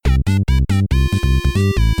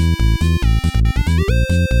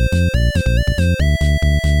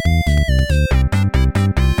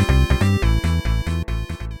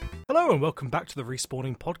and welcome back to the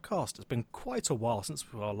Respawning Podcast. It's been quite a while since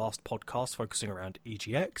our last podcast focusing around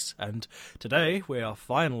EGX, and today we are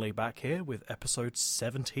finally back here with episode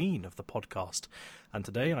 17 of the podcast. And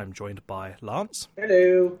today I'm joined by Lance.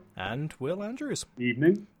 Hello. And Will Andrews.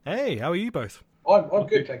 Evening. Hey, how are you both? I'm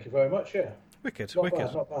good, thank you very much, yeah. Wicked.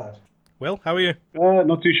 Not bad. Will, how are you?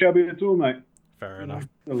 Not too shabby at all, mate. Fair enough.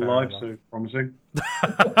 Alive, so promising.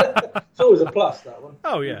 It's always a plus, that one.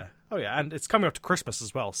 Oh yeah, and it's coming up to Christmas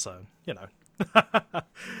as well, so, you know.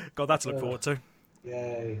 Got that to look forward to.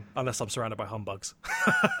 Yay. Unless I'm surrounded by humbugs.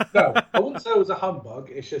 No, I wouldn't say it was a humbug,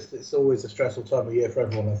 it's always a stressful time of year for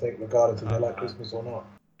everyone, I think, regardless if they like Christmas or not.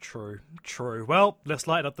 True. Well, let's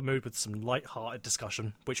lighten up the mood with some light-hearted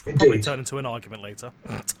discussion, which will probably turn into an argument later.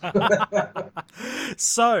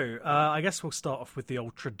 So, I guess we'll start off with the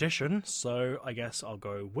old tradition. So, I guess I'll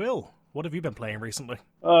go, Will, what have you been playing recently?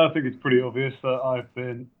 I think it's pretty obvious that I've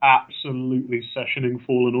been absolutely sessioning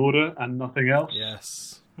Fallen Order and nothing else.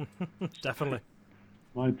 Yes, definitely.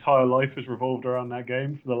 My entire life has revolved around that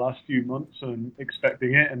game for the last few months and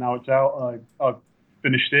expecting it, and now it's out. I've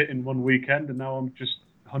finished it in one weekend, and now I'm just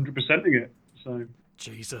 100%ing it. So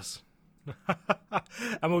Jesus.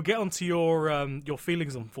 And we'll get onto your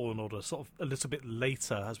feelings on Fallen Order sort of a little bit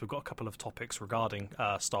later, as we've got a couple of topics regarding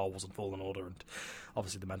Star Wars and Fallen Order, and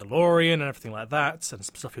obviously the Mandalorian and everything like that, and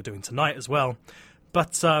some stuff you're doing tonight as well.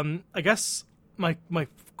 But I guess my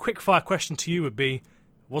quick fire question to you would be,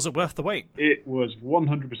 was it worth the wait? It was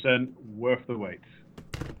 100% worth the wait.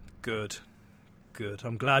 Good.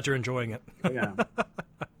 I'm glad you're enjoying it. Yeah.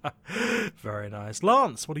 Very nice.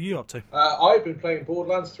 Lance, what are you up to? I've been playing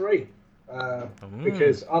Borderlands 3,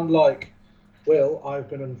 because unlike Will, I've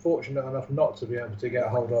been unfortunate enough not to be able to get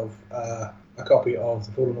hold of a copy of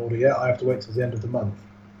the Fallen Order yet. I have to wait till the end of the month.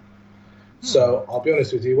 So I'll be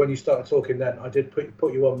honest with you, when you started talking then, I did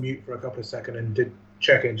put you on mute for a couple of seconds and did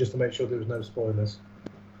check in just to make sure there was no spoilers.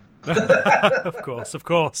 Of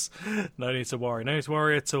course. No need to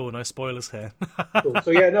worry at all. No spoilers here. Cool.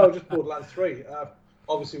 So yeah, no, just Borderlands 3.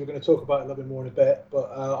 Obviously, we're going to talk about it a little bit more in a bit,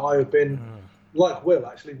 but I have been, like Will,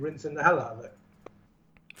 actually rinsing the hell out of it.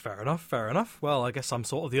 Fair enough. Well, I guess I'm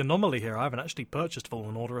sort of the anomaly here. I haven't actually purchased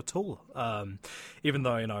Fallen Order at all. Even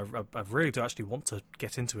though, I really do actually want to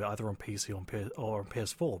get into it either on PC or on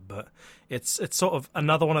PS4. But it's sort of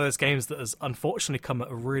another one of those games that has unfortunately come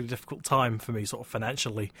at a really difficult time for me, sort of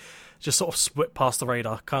financially. Just sort of split past the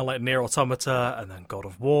radar, kind of like Nier Automata and then God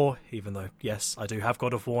of War, even though, yes, I do have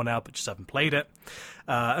God of War now, but just haven't played it.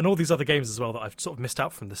 And all these other games as well that I've sort of missed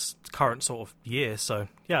out from this current sort of year. So,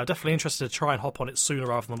 yeah, I'm definitely interested to try and hop on it sooner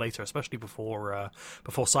rather than later, especially before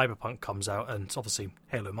Cyberpunk comes out and obviously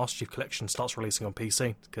Halo Master Chief Collection starts releasing on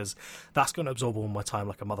PC, because that's going to absorb all my time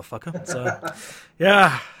like a motherfucker. So,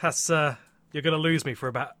 yeah, that's you're going to lose me for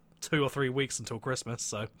about 2 or 3 weeks until Christmas.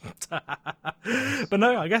 So, but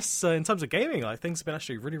no, I guess in terms of gaming, things have been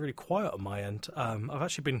actually really, really quiet on my end. I've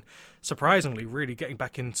actually been surprisingly really getting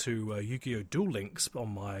back into Yu-Gi-Oh! Duel Links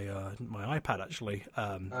on my iPad. Actually,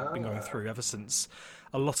 been going through ever since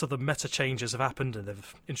a lot of the meta changes have happened, and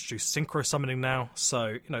they've introduced synchro summoning now.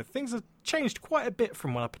 So things have changed quite a bit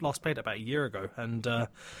from when I last played it about a year ago, and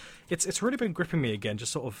it's really been gripping me again,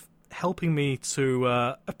 just sort of helping me to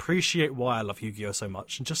appreciate why I love Yu-Gi-Oh! So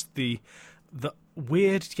much, and just the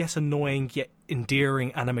weird yet annoying yet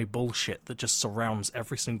endearing anime bullshit that just surrounds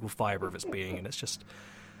every single fibre of its being, and it's just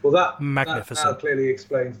magnificent. That now clearly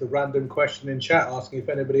explains the random question in chat asking if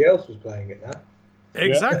anybody else was playing it now.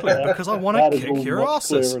 Exactly, because I want to kick your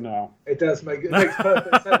asses. It does makes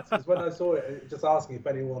perfect sense, because when I saw it, just asking if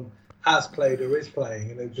anyone has played or is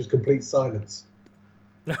playing, and it was just complete silence.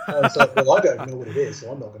 I was like, well, I don't know what it is,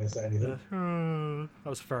 so I'm not going to say anything. That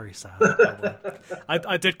was very sad.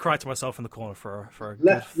 I did cry to myself in the corner for a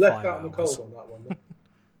left good 5 out in the hours. cold on that one.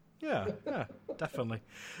 Yeah, definitely.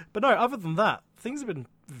 But no, other than that, things have been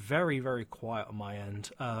very, very quiet on my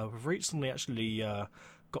end. We've recently actually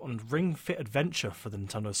gotten Ring Fit Adventure for the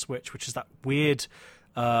Nintendo Switch, which is that weird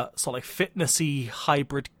sort of like fitnessy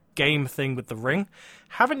hybrid game thing with the ring.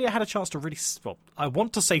 Haven't yet had a chance to really, well, I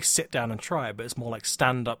want to say sit down and try it, but it's more like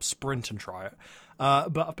stand up, sprint and try it.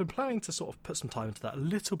 But I've been planning to sort of put some time into that a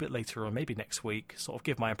little bit later on, maybe next week, sort of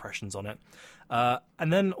give my impressions on it.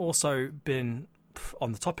 And then also been,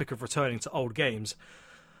 on the topic of returning to old games,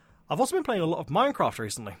 I've also been playing a lot of Minecraft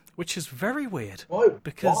recently, which is very weird. Why?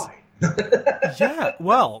 Because, yeah,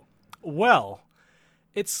 well,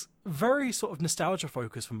 it's very sort of nostalgia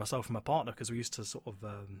focused for myself and my partner, because we used to sort of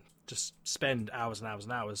just spend hours and hours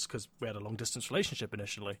and hours, because we had a long distance relationship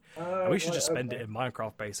initially, and we should just spend it in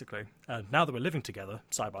Minecraft basically. And now that we're living together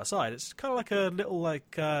side by side, it's kind of like a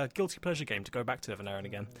little guilty pleasure game to go back to every now and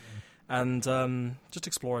again. and just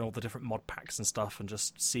exploring all the different mod packs and stuff, and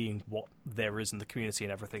just seeing what there is in the community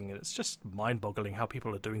and everything. And it's just mind-boggling how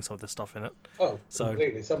people are doing some of this stuff in it. Oh, so,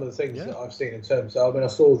 completely. Some of the things yeah. that I've seen in terms of, I mean, I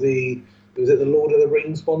saw was it the Lord of the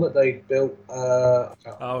Rings one that they built? I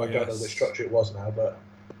don't know which structure it was now, but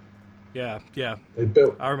yeah, they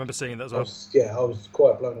built. I remember seeing that as well. I was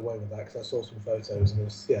quite blown away with that because I saw some photos and it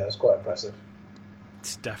was quite impressive.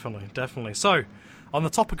 Definitely. So, on the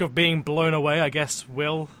topic of being blown away, I guess,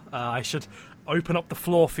 Will, I should open up the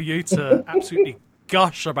floor for you to absolutely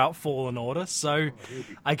gush about Fallen Order. So,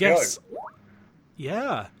 I guess,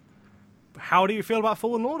 yeah. How do you feel about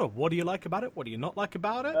Fallen Order? What do you like about it? What do you not like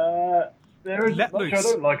about it? There isn't much I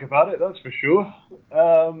don't like about it, that's for sure.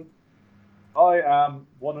 I am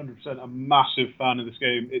 100% a massive fan of this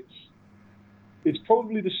game. It's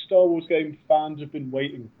probably the Star Wars game fans have been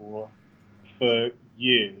waiting for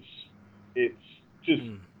years. It's just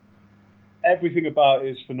everything about it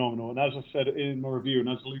is phenomenal. And as I said in my review, and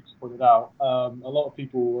as Luke's pointed out, a lot of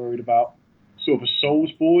people were worried about sort of a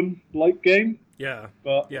Soulsborne-like game. Yeah.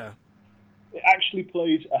 But yeah. It actually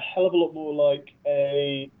plays a hell of a lot more like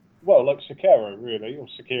like Sekiro, really, or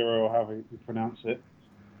Sekiro, or however you pronounce it.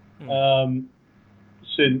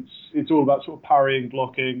 Since it's all about sort of parrying,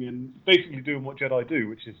 blocking, and basically doing what Jedi do,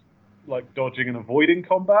 which is like dodging and avoiding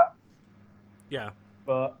combat. Yeah.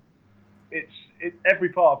 But every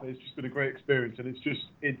part of it has just been a great experience, and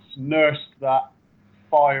it's nursed that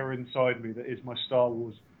fire inside me that is my Star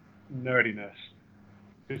Wars nerdiness.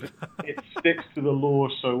 Because it sticks to the lore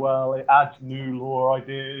so well, it adds new lore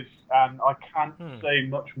ideas, and I can't say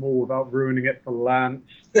much more without ruining it for Lance.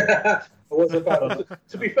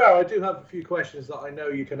 To be fair, I do have a few questions that I know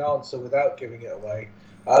you can answer without giving it away.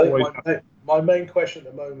 I think my main question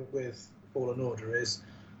at the moment with Fallen Order is,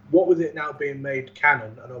 what with it now being made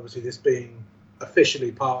canon, and obviously this being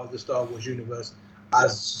officially part of the Star Wars universe,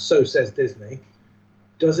 as so says Disney,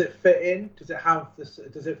 does it fit in? Does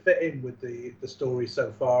it fit in with the story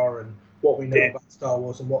so far and what we know about Star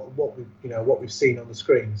Wars and what we've seen on the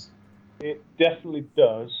screens? It definitely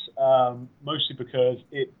does, mostly because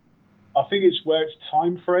I think it's where its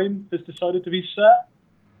time frame has decided to be set.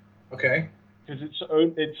 Okay. Because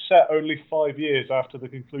it's set only 5 years after the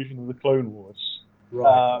conclusion of the Clone Wars,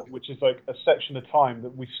 right? Which is like a section of time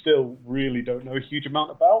that we still really don't know a huge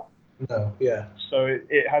amount about. No, yeah. So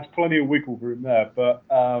it has plenty of wiggle room there, but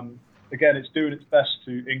again, it's doing its best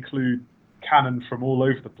to include canon from all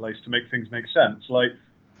over the place to make things make sense. Like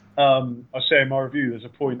I say in my review, there's a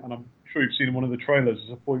point, and I'm sure you've seen in one of the trailers,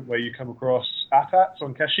 there's a point where you come across AT-ATs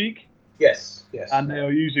on Kashyyyk. Yes. And they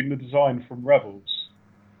are using the design from Rebels.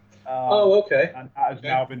 Okay. And that has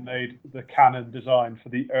now been made the canon design for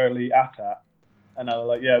the early AT-AT. And they're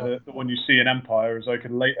like, the one you see in Empire is like a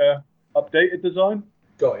later updated design.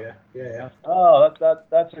 Got you. Yeah. Oh,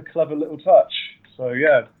 that's a clever little touch. So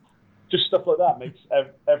yeah, just stuff like that makes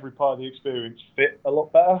every part of the experience fit a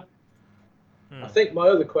lot better. I think my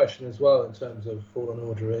other question as well in terms of Fallen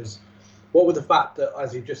Order is, what with the fact that,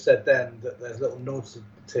 as you just said then, that there's little nods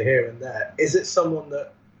to here and there, is it someone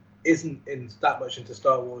that isn't that much into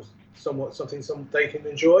Star Wars something they can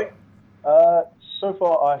enjoy? So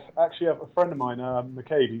far, I actually have a friend of mine,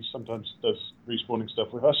 McCabe, he sometimes does respawning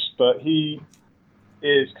stuff with us, but he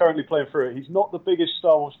is currently playing through it. He's not the biggest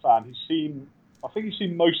Star Wars fan. He's seen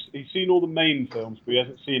all the main films, but he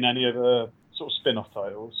hasn't seen any of the sort of spin-off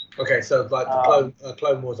titles. Okay, so like the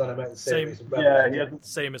Clone Wars animated series. Same, he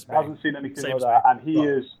hasn't seen anything like that, and he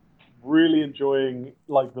is really enjoying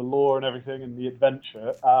like the lore and everything and the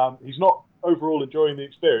adventure. He's not overall enjoying the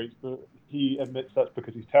experience, but he admits that's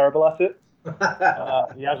because he's terrible at it.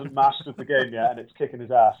 He hasn't mastered the game yet, and it's kicking his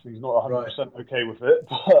ass. And he's not 100% okay with it,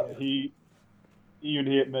 but he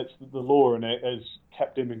admits that the lore in it has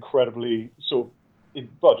kept him incredibly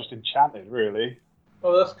just enchanted, really.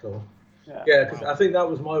 Oh, that's cool. Yeah, because I think that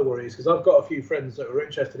was my worries, because I've got a few friends that are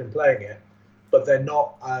interested in playing it, but they're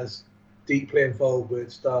not as deeply involved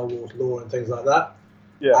with Star Wars lore and things like that.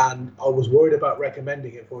 Yeah. And I was worried about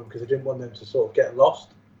recommending it for them because I didn't want them to sort of get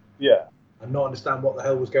lost. Yeah. And not understand what the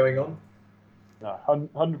hell was going on. No,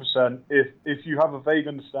 100%. If you have a vague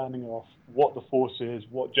understanding of what the Force is,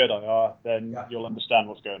 what Jedi are, then you'll understand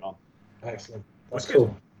what's going on. Excellent. That's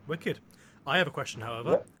cool. Wicked. I have a question,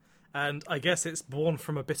 however, and I guess it's born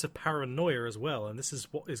from a bit of paranoia as well, and this is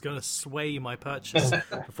what is going to sway my purchase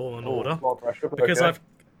for Fallen Order, because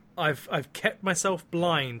I've kept myself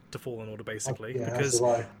blind to Fallen Order basically, because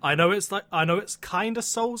I know it's kind of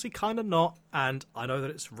Soulsy, kind of not, and I know that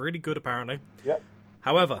it's really good apparently. Yep.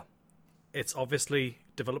 However, it's obviously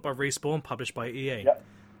developed by Respawn, published by EA. Yep.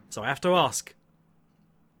 So I have to ask,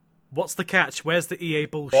 What's the catch? Where's the EA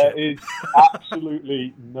bullshit? There is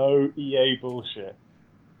absolutely no EA bullshit.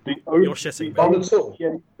 The only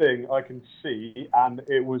EA thing I can see, and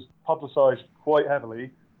it was publicised quite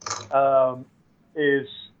heavily, is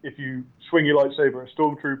if you swing your lightsaber at a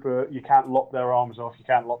stormtrooper, you can't lock their arms off, you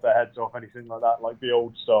can't lock their heads off, anything like that, like the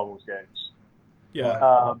old Star Wars games.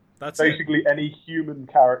 Yeah, that's basically any human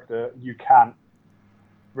character you can't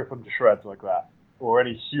rip them to shreds like that, or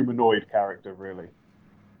any humanoid character really.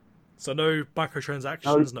 So no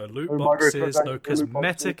microtransactions, no loot boxes, no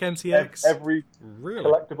cosmetic MTX. Every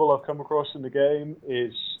collectible I've come across in the game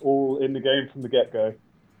is all in the game from the get-go.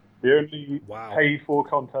 The only pay-for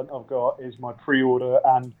content I've got is my pre-order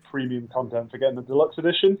and premium content for getting the deluxe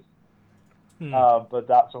edition. But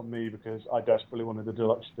that's on me because I desperately wanted the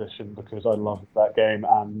deluxe edition because I love that game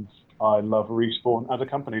and I love Respawn as a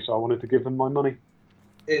company, so I wanted to give them my money.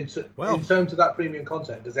 In terms of that premium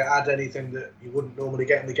content, does it add anything that you wouldn't normally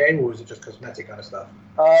get in the game, or is it just cosmetic kind of stuff?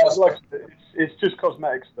 It's just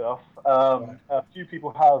cosmetic stuff. A few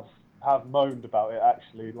people have moaned about it,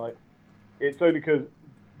 actually. Like, it's only because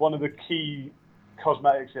one of the key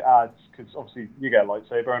cosmetics it adds, because obviously you get a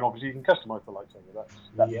lightsaber, and obviously you can customize the lightsaber.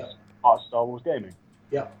 That's part of Star Wars gaming.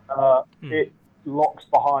 Yeah. It locks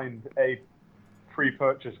behind a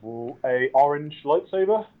pre-purchase wall a orange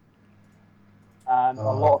lightsaber. And a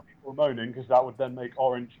lot of people are moaning because that would then make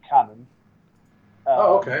orange canon.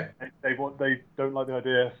 Okay. They don't like the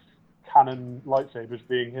idea of canon lightsabers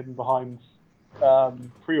being hidden behind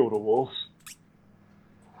pre-order walls.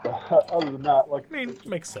 Other than that, like, it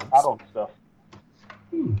makes sense. Add-on stuff.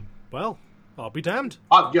 Well, I'll be damned.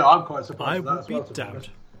 I'm quite surprised. I will be damned.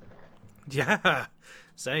 Yeah,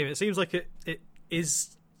 same. It seems like it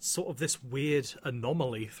is sort of this weird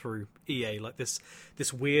anomaly through EA, like this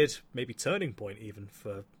weird maybe turning point even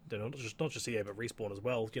for not just EA but Respawn as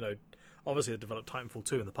well. You know, obviously they developed Titanfall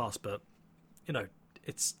 2 in the past, but you know,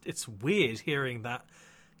 it's weird hearing that,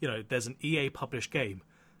 you know, there's an EA published game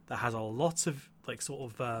that has a lot of like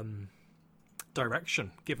sort of direction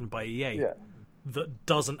given by EA that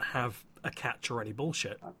doesn't have a catch or any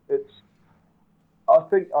bullshit. I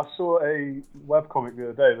think I saw a webcomic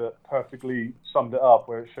the other day that perfectly summed it up,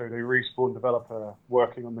 where it showed a Respawn developer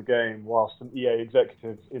working on the game whilst an EA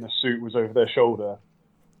executive in a suit was over their shoulder.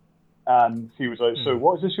 And he was like, so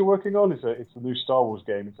what is this you're working on? It's a new Star Wars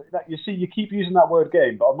game. It's like, you see, you keep using that word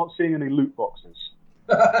game, but I'm not seeing any loot boxes.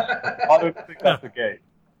 I don't think that's a game.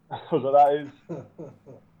 So that is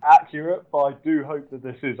accurate, but I do hope that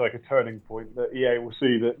this is like a turning point, that EA will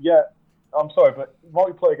see that, I'm sorry, but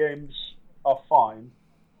multiplayer games are fine,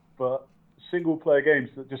 but single-player games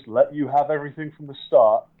that just let you have everything from the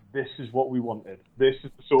start, this is what we wanted. This is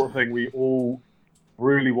the sort of thing we all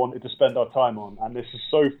really wanted to spend our time on, and this has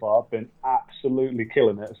so far been absolutely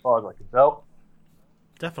killing it as far as I can tell.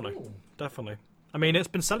 Definitely. I mean, it's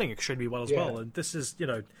been selling extremely well as well, and this is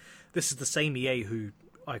the same EA who,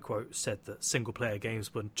 I quote, said that single-player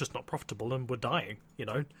games were just not profitable and were dying, you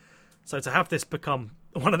know? So to have this become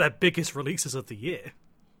one of their biggest releases of the year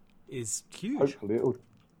is huge. Hopefully it'll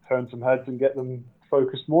turn some heads and get them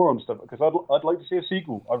focused more on stuff, because I'd like to see a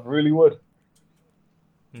sequel. I really would.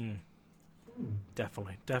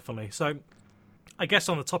 Definitely. So I guess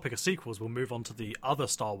on the topic of sequels, we'll move on to the other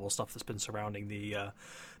Star Wars stuff that's been surrounding the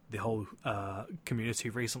whole community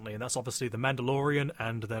recently, and that's obviously The Mandalorian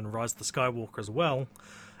and then Rise of the Skywalker as well,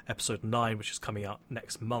 episode 9, which is coming out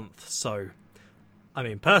next month. So, I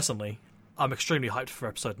mean, personally, I'm extremely hyped for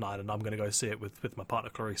episode 9, and I'm going to go see it with my partner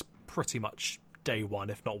Clarice pretty much day one,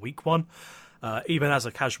 if not week one. Even as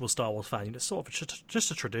a casual Star Wars fan, it's sort of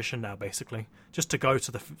just a tradition now, basically, just to go to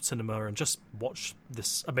the cinema and just watch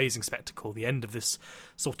this amazing spectacle, the end of this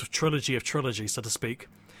sort of trilogy of trilogies, so to speak.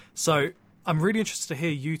 So I'm really interested to hear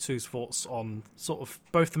you two's thoughts on sort of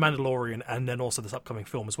both The Mandalorian and then also this upcoming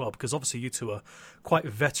film as well, because obviously you two are quite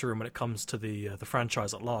veteran when it comes to the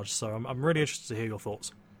franchise at large. So I'm really interested to hear your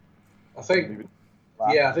thoughts. I think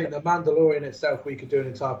The Mandalorian itself, we could do an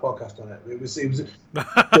entire podcast on it. There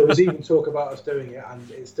was even talk about us doing it,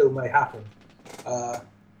 and it still may happen. Where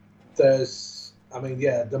do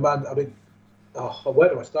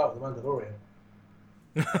I start with The Mandalorian?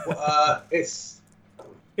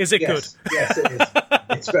 Is it good? Yes, it is.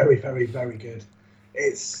 It's very, very, very good.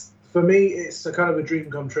 For me, it's a kind of a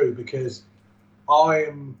dream come true, because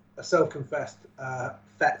I'm a self-confessed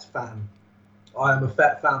Fett fan. I am a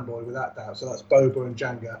Fett fanboy without doubt. So that's Boba and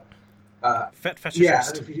Jango. Fett fetishist. Yeah,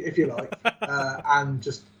 if you like. And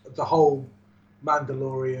just the whole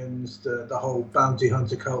Mandalorians, the whole bounty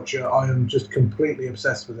hunter culture. I am just completely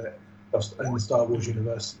obsessed with it in the Star Wars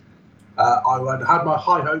universe. I had my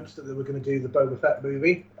high hopes that they were going to do the Boba Fett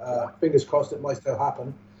movie. Fingers crossed, it might still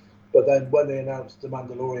happen. But then when they announced the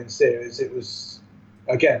Mandalorian series, it was,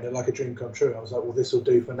 again, like a dream come true. I was like, well, this will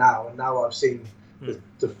do for now. And now I've seen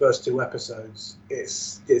the first 2 episodes.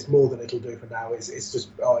 It's more than it'll do for now. It's just,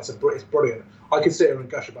 it's brilliant. I could sit here and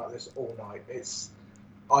gush about this all night.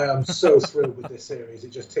 I am so thrilled with this series.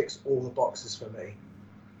 It just ticks all the boxes for me.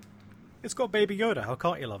 It's got Baby Yoda. How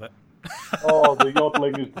can't you love it? Oh, the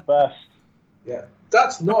yodeling is the best. Yeah,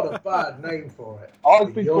 that's not a bad name for it.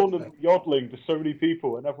 I've been calling it yodeling to so many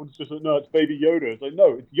people, and everyone's just like, no, it's Baby Yoda. It's like,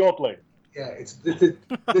 no, it's yodeling. Yeah,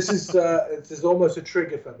 this is almost a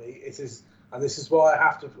trigger for me. It is, and this is why I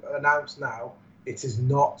have to announce now, it is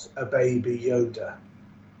not a Baby Yoda.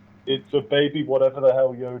 It's a baby whatever the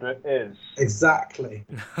hell Yoda is. Exactly.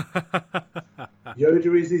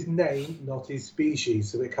 Yoda is his name, not his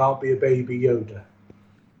species, so it can't be a Baby Yoda.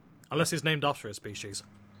 Unless he's named after a species.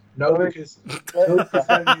 No, because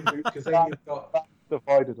then you've got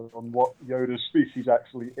divided on what Yoda's species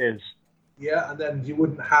actually is. Yeah, and then you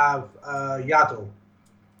wouldn't have Yaddle.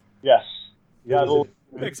 Yes, Yaddle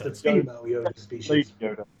makes the sense. female Yoda species.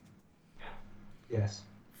 Yoda. Yes.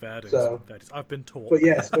 Fair dues. So, I've been taught. But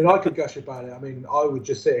yes, I mean, I could gush about it. I mean, I would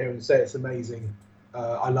just sit here and say it's amazing.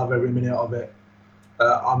 I love every minute of it.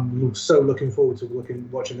 I'm so looking forward to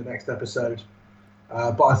watching the next episode.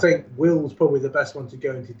 But I think Will's probably the best one to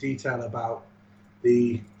go into detail about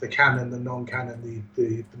the canon, the non-canon,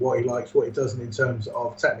 the what he likes, what he doesn't in terms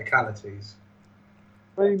of technicalities.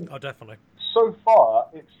 I mean, oh, definitely. So far,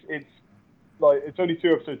 it's like it's only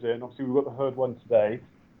 2 episodes in. Obviously, we've got the third one today,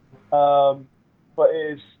 but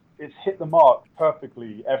it's hit the mark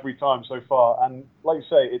perfectly every time so far. And like you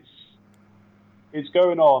say, it's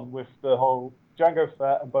going on with the whole Jango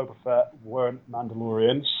Fett and Boba Fett weren't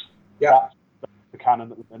Mandalorians. Yeah. That's the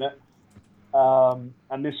canon at the minute.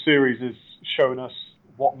 And this series is showing us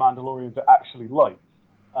what Mandalorians are actually like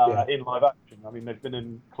in live action. I mean, they've been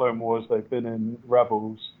in Clone Wars, they've been in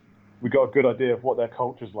Rebels. We got a good idea of what their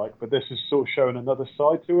culture's like, but this is sort of showing another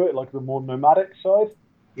side to it, like the more nomadic side.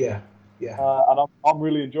 Yeah. And I'm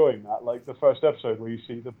really enjoying that. Like the first episode where you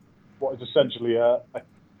see what is essentially a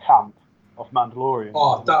camp of Mandalorians.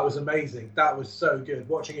 Oh, that was amazing. That was so good.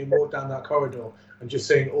 Watching him walk down that corridor and just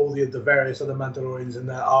seeing all the various other Mandalorians in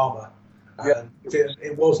their armor. And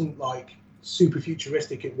it wasn't like super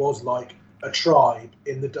futuristic. It was like a tribe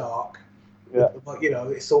in the dark. Yeah. Like,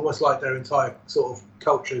 it's almost like their entire sort of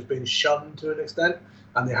culture has been shunned to an extent,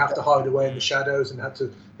 and they have to hide away in the shadows and have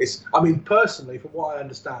to. I mean, personally, from what I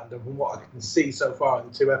understand and from what I can see so far in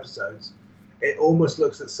the 2 episodes, it almost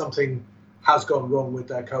looks that something has gone wrong with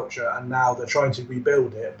their culture, and now they're trying to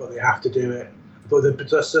rebuild it, but they have to do it. But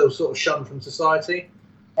they're still sort of shunned from society.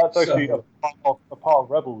 That's actually a part of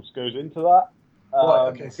Rebels goes into that. Right.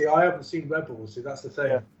 Okay. See, I haven't seen Rebels. See, that's the thing.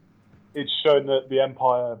 Yeah. It's shown that the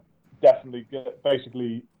Empire definitely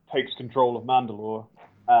basically takes control of Mandalore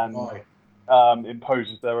and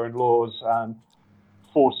imposes their own laws and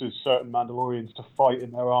forces certain Mandalorians to fight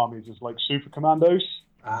in their armies as like super commandos.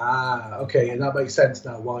 Ah, okay, and that makes sense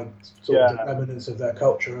now. Why sort of the remnants of their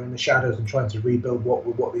culture are in the shadows and trying to rebuild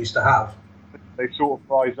what they used to have. They sort of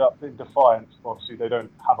rise up in defiance. Obviously, they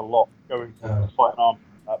don't have a lot going for them to fight an army,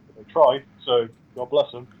 but they try. So God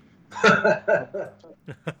bless them.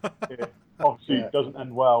 It doesn't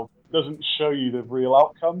end well. It doesn't show you the real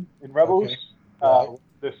outcome in Rebels. Okay.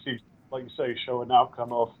 This seems, like you say, show an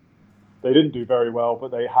outcome of they didn't do very well, but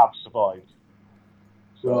they have survived.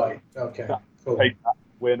 So right. Okay. Cool. Take that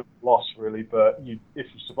win or loss, really. But if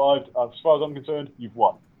you survived, as far as I'm concerned, you've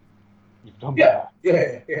won. You've done better.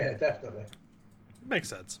 Yeah, definitely. Makes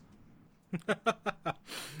sense.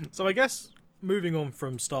 So I guess moving on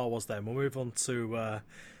from Star Wars, then we'll move on to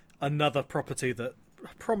another property that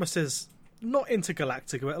promises not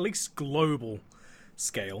intergalactic, but at least global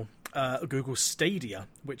scale. Google Stadia,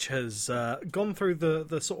 which has gone through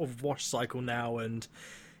the sort of wash cycle now and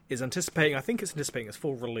is anticipating. I think it's anticipating its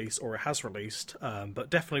full release, or it has released.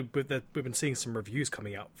 But definitely, we've been seeing some reviews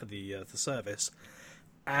coming out for the service,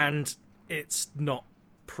 and it's not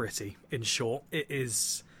pretty. In short, it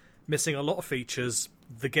is missing a lot of features.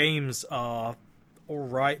 The games are all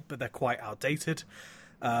right, but they're quite outdated.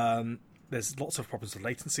 There's lots of problems with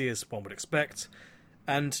latency, as one would expect,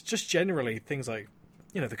 and just generally things like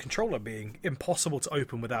the controller being impossible to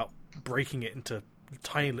open without breaking it into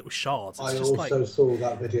tiny little shards. I also saw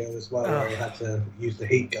that video as well where you had to use the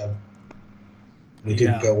heat gun. It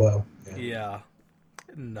didn't go well. Yeah.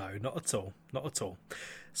 No, not at all. Not at all.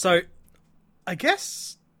 So, I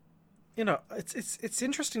guess it's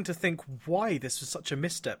interesting to think why this was such a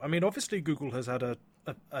misstep. I mean, obviously Google has had a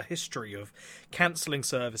history of cancelling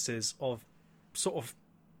services, of sort of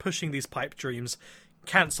pushing these pipe dreams,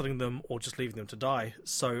 cancelling them, or just leaving them to die.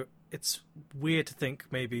 So it's weird to think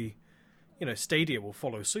maybe, Stadia will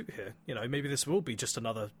follow suit here. Maybe this will be just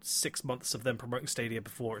another 6 months of them promoting Stadia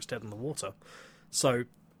before it's dead in the water. So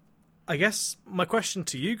I guess my question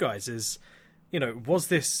to you guys is, was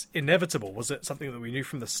this inevitable? Was it something that we knew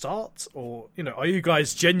from the start? Or, are you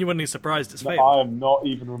guys genuinely surprised it's failed? I am not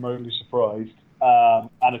even remotely surprised. And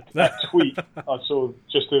a tweet I saw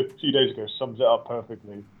just a few days ago sums it up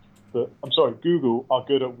perfectly. But I'm sorry, Google are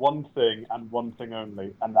good at one thing and one thing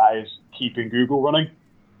only, and that is keeping Google running.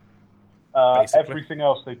 Everything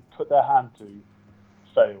else they put their hand to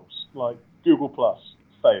fails. Like Google Plus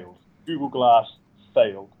failed. Google Glass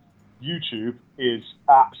failed. YouTube is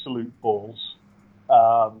absolute balls.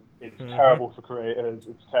 It's terrible for creators.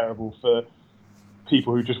 It's terrible for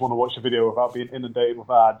people who just want to watch a video without being inundated with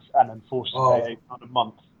ads and then forced to pay £8 a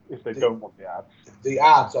month if they don't want the ads. The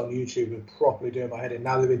ads on YouTube are properly doing my head in.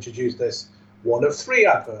 Now they've introduced this 1 of 3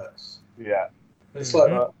 adverts. Yeah. It's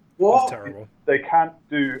like, what? That's terrible. They can't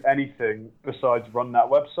do anything besides run that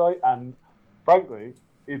website, and frankly,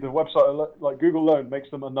 if the website like Google alone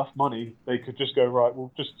makes them enough money, they could just go, right,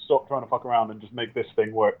 we'll just stop trying to fuck around and just make this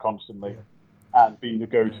thing work constantly and be the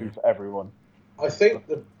go-to for everyone. I think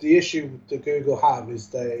the issue that Google have is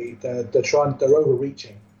they're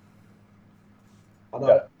overreaching. And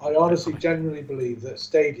I honestly genuinely believe that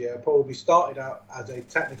Stadia probably started out as a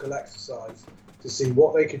technical exercise to see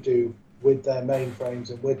what they could do with their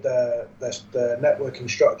mainframes and with their networking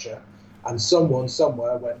structure. And someone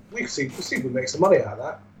somewhere went, we'll see if we make some money out of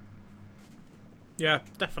that. Yeah,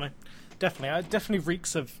 definitely. It definitely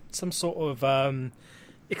reeks of some sort of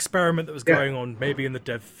experiment that was going on, maybe in the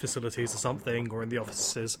dev facilities or something, or in the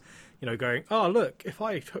offices, going, oh, look, if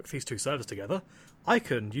I hook these 2 servers together, I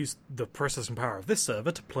can use the processing power of this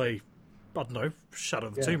server to play, I don't know, Shadow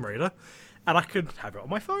of the Tomb Raider, and I could have it on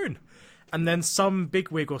my phone. And then some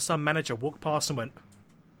bigwig or some manager walked past and went,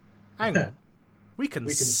 hang on, we can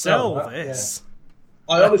sell this.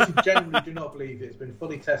 Yeah. I honestly genuinely do not believe it's been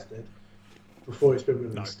fully tested before it's been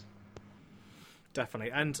released. No.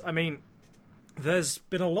 Definitely. And, I mean, there's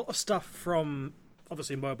been a lot of stuff from,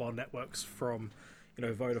 obviously, mobile networks from,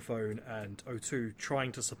 Vodafone and O2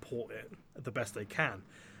 trying to support it the best they can.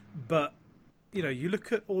 But, you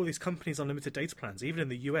look at all these companies' unlimited data plans, even in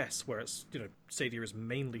the US, where it's, Stadia is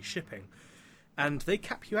mainly shipping, and they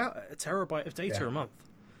cap you out at 1 terabyte of data a month.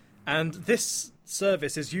 And this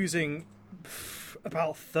service is using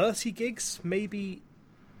about 30 gigs, maybe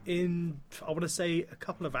in, I want to say, a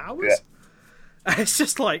couple of hours. Yeah. It's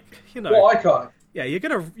just like, Well, I can't. Yeah, you're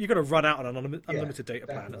gonna run out on an unlimited data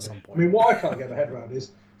plan at some point. I mean, what I can't get my head around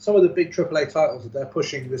is some of the big AAA titles that they're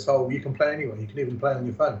pushing this whole, you can play anywhere, you can even play on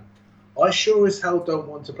your phone. I sure as hell don't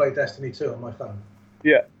want to play Destiny 2 on my phone.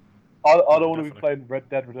 Yeah. I don't want to be playing Red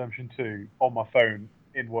Dead Redemption 2 on my phone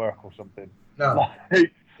in work or something. No. I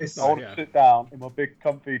want to sit down in my big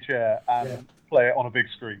comfy chair and play it on a big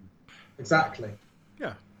screen. Exactly.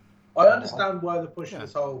 Yeah. I understand why they're pushing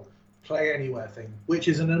this whole play anywhere thing, which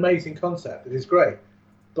is an amazing concept. It is great.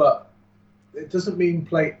 But it doesn't mean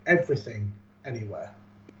play everything anywhere.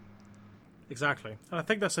 Exactly. And I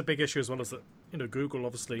think that's a big issue as well, as that, Google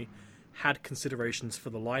obviously had considerations for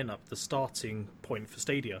the lineup, the starting point for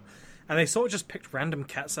Stadia. And they sort of just picked random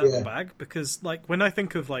cats out of the bag, because, like, when I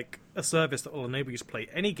think of, like, a service that will enable you to play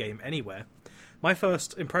any game anywhere, my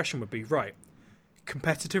first impression would be, right,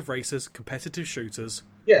 competitive races, competitive shooters,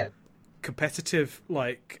 competitive,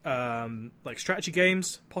 like strategy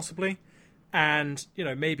games, possibly, and,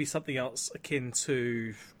 maybe something else akin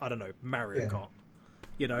to, I don't know, Mario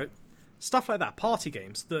Kart. Stuff like that, party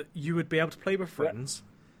games that you would be able to play with friends,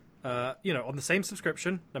 on the same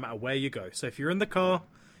subscription, no matter where you go. So if you're in the car,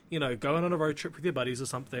 going on a road trip with your buddies or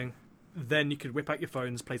something, then you could whip out your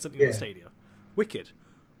phones, play something on Stadia. Wicked.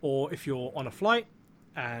 Or if you're on a flight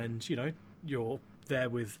and, you're there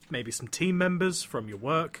with maybe some team members from your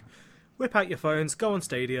work, whip out your phones, go on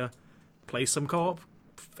Stadia, play some co-op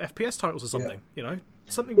FPS titles or something,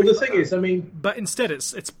 something. Well, the thing is, I mean, but instead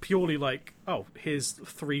it's purely like, oh, here's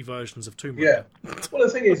 3 versions of Tomb Raider. Yeah. Well, the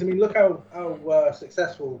thing is, I mean, look how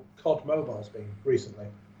successful COD Mobile's been recently.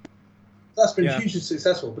 That's been hugely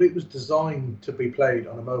successful, but it was designed to be played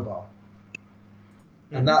on a mobile,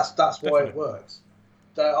 and that's why it works.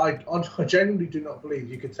 I genuinely do not believe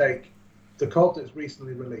you could take the COD that's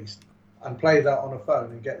recently released and play that on a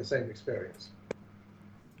phone and get the same experience.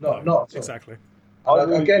 Not exactly.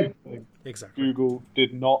 Again, exactly. Google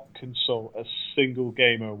did not consult a single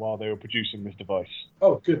gamer while they were producing this device.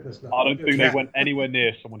 Oh, goodness, no. I don't think they went anywhere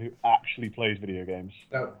near someone who actually plays video games.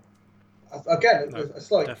 No. Again, it's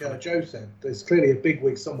like Joe said, there's clearly a big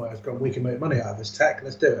wig somewhere who's gone, we can make money out of this tech,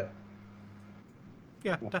 let's do it.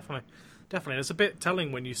 Yeah, definitely. Definitely. It's a bit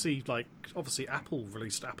telling when you see, like, obviously Apple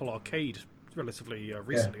released Apple Arcade relatively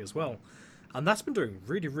recently as well. And that's been doing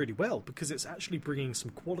really, really well because it's actually bringing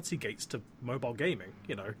some quality gates to mobile gaming,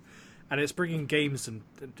 you know. And it's bringing games and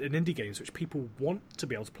indie games which people want to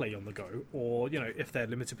be able to play on the go, or, you know, if they're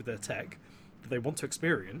limited with their tech, that they want to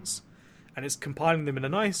experience. And it's compiling them in a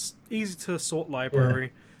nice, easy-to-sort library.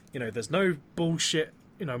 Yeah. You know, there's no bullshit,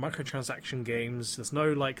 you know, microtransaction games. There's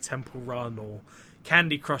no, like, Temple Run or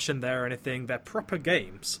Candy Crush in there or anything. They're proper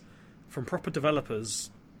games from proper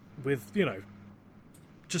developers with, you know,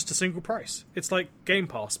 just a single price. It's like Game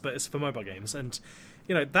Pass, but it's for mobile games. And,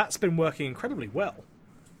 you know, that's been working incredibly well.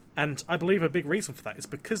 And I believe a big reason for that is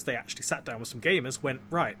because they actually sat down with some gamers, went,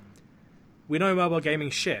 right, we know mobile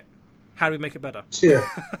gaming shit. How do we make it better? Yeah.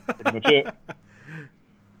 Pretty much it.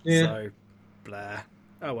 Yeah. So, blah.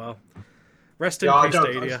 Oh well. Rest in peace,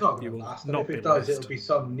 Stadia. It's not going to last. And if it does, it'll be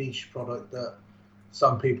some niche product that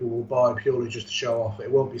some people will buy purely just to show off.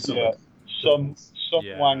 It won't be something. Yeah. Some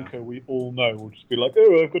wanker we all know will just be like,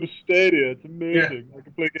 oh, I've got a Stadia, it's amazing. I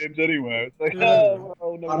can play games anywhere. It's like, oh,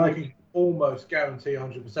 well, no. And I can almost guarantee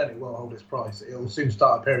 100% it won't hold its price. It'll soon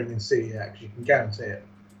start appearing in CEX. You can guarantee it.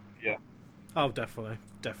 Yeah. Oh, definitely.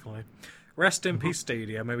 Rest in peace,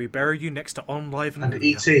 Stadia. May we bury you next to OnLive and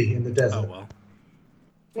E.T. in the desert. Oh,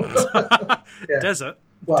 well. Desert?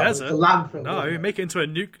 Well, desert? It's a landfill. No, make it into a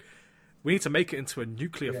nuke. We need to make it into a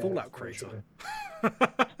nuclear fallout crater.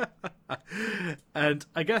 And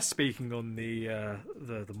I guess speaking on the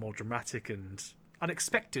more dramatic and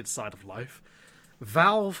unexpected side of life,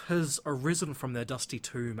 Valve has arisen from their dusty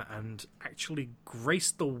tomb and actually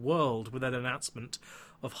graced the world with an announcement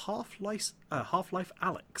of Half-Life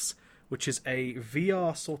Alyx, which is a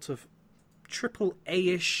VR sort of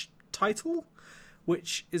AAA-ish title,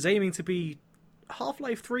 which is aiming to be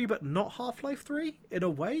Half-Life 3 but not Half-Life 3 in a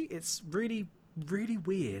way. It's really, really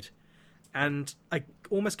weird. And I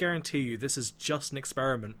almost guarantee you this is just an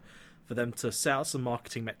experiment for them to set out some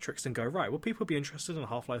marketing metrics and go, right, will people be interested in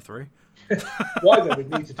Half-Life 3? Why they would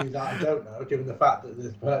need to do that, I don't know, given the fact that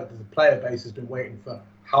the player base has been waiting for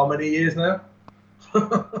how many years now?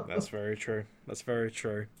 That's very true.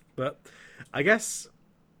 But I guess,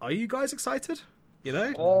 are you guys excited? You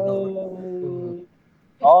know?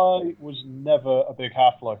 I was never a big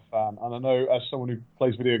Half-Life fan, and I know as someone who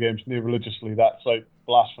plays video games near religiously, that's like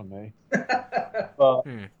blasphemy. But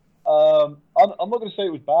I'm not going to say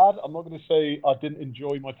it was bad. I'm not going to say I didn't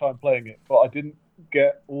enjoy my time playing it, but I didn't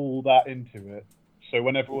get all that into it. So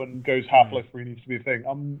when everyone goes Half-Life 3 needs to be a thing,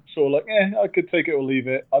 I'm sort of like, I could take it or leave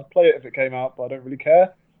it. I'd play it if it came out, but I don't really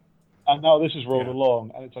care. And now this has rolled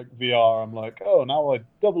along, and it's like VR. I'm like, oh, now I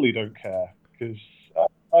doubly don't care, because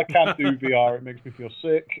I can't do VR. It makes me feel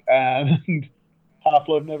sick, and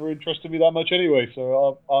Half-Life never interested me that much anyway,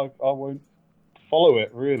 so I won't follow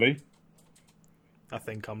it, really. I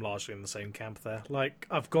think I'm largely in the same camp there. Like,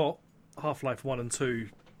 I've got Half-Life 1 and 2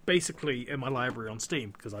 basically in my library on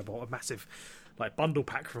Steam, because I bought a massive bundle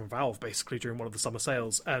pack from Valve basically during one of the summer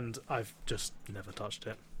sales, and I've just never touched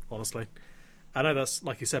it, honestly. I know that's,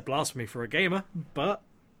 like you said, blasphemy for a gamer, but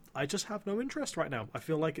I just have no interest right now. I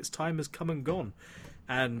feel like its time has come and gone.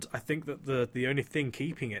 And I think that the only thing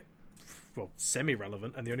keeping it, well,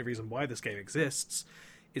 semi-relevant, and the only reason why this game exists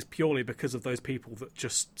is purely because of those people that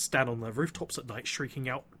just stand on their rooftops at night shrieking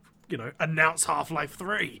out, announce Half-Life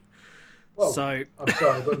 3. Well, so I'm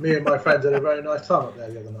sorry, but me and my friends had a very nice time up there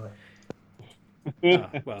the other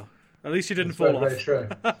night. Well, at least you didn't fall off. Very true.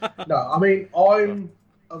 No, I mean, I'm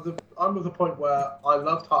of the point where I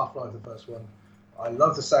loved Half-Life, the first one. I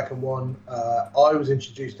loved the second one. I was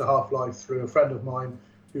introduced to Half-Life through a friend of mine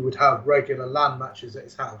who would have regular LAN matches at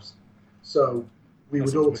his house. So we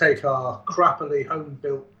would all take our crappily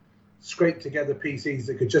home-built, scraped-together PCs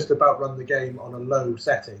that could just about run the game on a low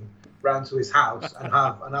setting round to his house and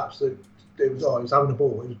have an absolute... I was having a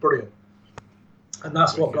ball. It was brilliant. And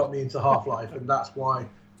that's what got me into Half-Life, and that's why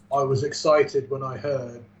I was excited when I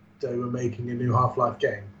heard they were making a new Half-Life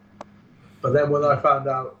game. But then when I found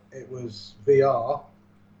out it was VR,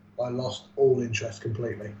 I lost all interest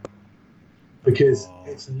completely. Because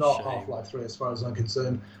it's not Half-Life 3 as far as I'm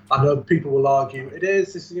concerned. I know people will argue, it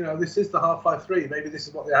is, this is the Half-Life 3, maybe this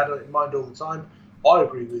is what they had in mind all the time. I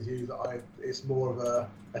agree with you that it's more of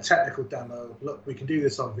a technical demo. Look, we can do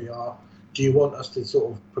this on VR. Do you want us to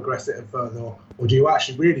sort of progress it further, or do you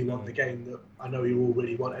actually really want the game that I know you all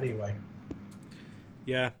really want anyway?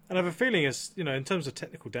 Yeah, and I have a feeling in terms of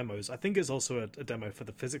technical demos, I think it's also a demo for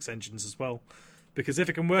the physics engines as well. Because if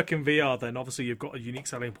it can work in VR, then obviously you've got a unique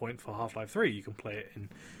selling point for Half-Life 3. You can play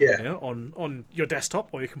it on your desktop,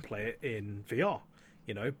 or you can play it in VR.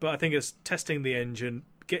 But I think it's testing the engine,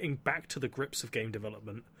 getting back to the grips of game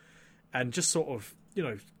development, and just sort of,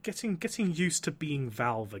 getting used to being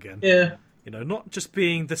Valve again. Yeah. Not just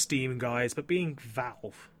being the Steam guys, but being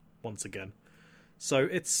Valve once again. So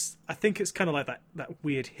I think it's kind of like that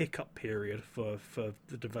weird hiccup period for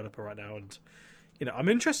the developer right now, and I'm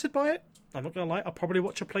interested by it. I'm not gonna lie, I'll probably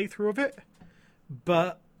watch a playthrough of it,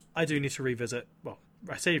 but I do need to revisit. Well,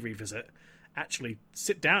 I say revisit, actually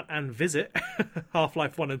sit down and visit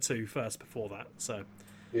Half-Life 1 and 2 first before that. So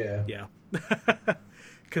yeah.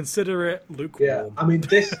 Consider it lukewarm. Yeah,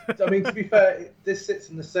 to be fair, this sits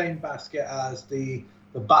in the same basket as the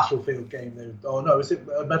Battlefield game. Is it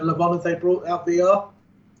Medal of Honor they brought out VR?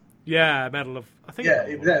 Yeah, Medal of... I think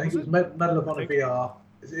it was Medal of Honor VR.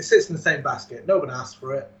 It sits in the same basket. No one asked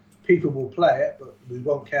for it. People will play it, but we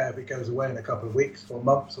won't care if it goes away in a couple of weeks or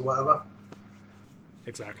months or whatever.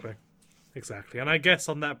 Exactly. And I guess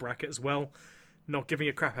on that bracket as well, not giving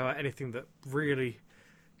a crap about anything that really...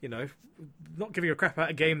 not giving a crap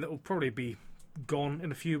about a game that will probably be gone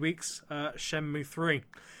in a few weeks, Shenmue 3.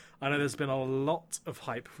 I know there's been a lot of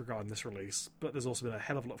hype regarding this release, but there's also been a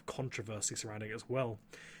hell of a lot of controversy surrounding it as well.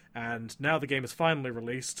 And now the game is finally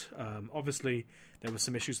released. Obviously, there were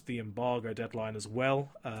some issues with the embargo deadline as well.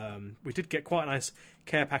 We did get quite a nice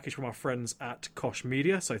care package from our friends at Koch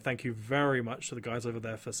Media, so thank you very much to the guys over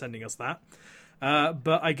there for sending us that.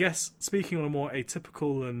 But I guess, speaking on a more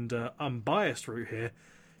atypical and unbiased route here,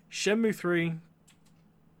 Shenmue 3,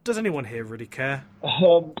 does anyone here really care?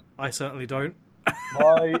 I certainly don't.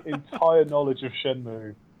 My entire knowledge of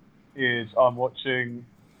Shenmue is I'm watching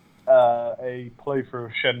a playthrough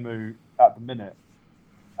of Shenmue at the minute.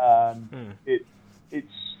 And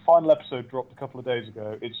its final episode dropped a couple of days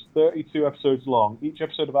ago. It's 32 episodes long, each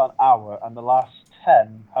episode about an hour, and the last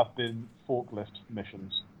 10 have been forklift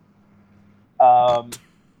missions. And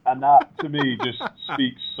that, to me, just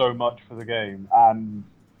speaks so much for the game. And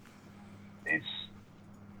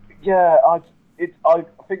I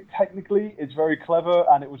think technically it's very clever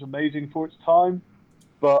and it was amazing for its time,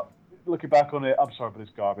 but looking back on it, I'm sorry, but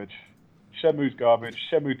it's garbage. Shenmue's garbage,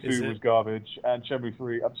 Shenmue 2 was garbage, and Shenmue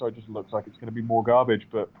 3, I'm sorry, just looks like it's going to be more garbage,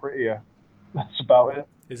 but prettier. That's about it.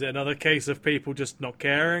 Is it another case of people just not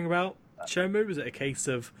caring about Shenmue? Is it a case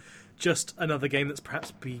of just another game that's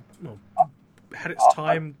perhaps had its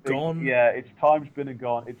time gone? Yeah, its time's been and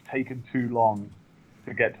gone. It's taken too long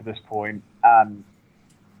to get to this point, and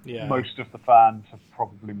most of the fans have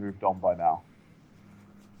probably moved on by now.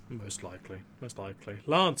 Most likely.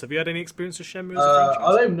 Lance, have you had any experience with Shenmue?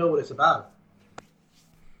 I don't even know what it's about.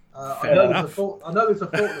 I know there's a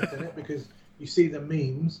forklift in it because you see the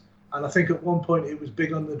memes, and I think at one point it was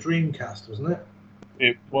big on the Dreamcast, wasn't it?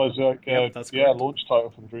 It was a launch title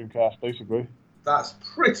for the Dreamcast, basically. That's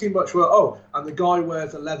pretty much what. Oh, and the guy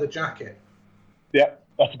wears a leather jacket. Yeah,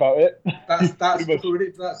 that's about it. That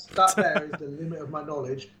there is the limit of my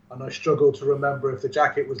knowledge, and I struggle to remember if the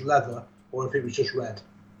jacket was leather or if it was just red.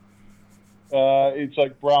 It's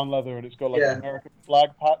like brown leather, and it's got an American flag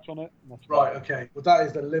patch on it. Right. Okay. Well, that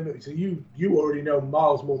is the limit. So you already know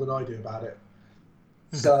miles more than I do about it.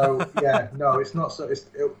 So no, it's not. So it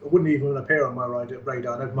wouldn't even appear on my radar. I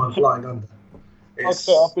don't mind flying under.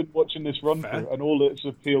 I've been watching this run through, and all that's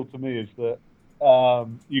appealed to me is that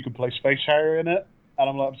you can play Space Harrier in it, and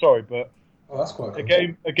I'm like, I'm sorry, but that's quite cool.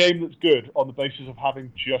 a game that's good on the basis of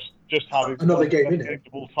having just having another game in it,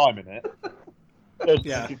 all time in it.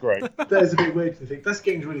 That's great. There's a bit weird to think. This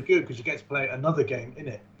game's really good because you get to play another game in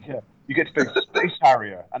it. Yeah, you get to play Space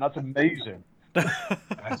Harrier, and that's amazing.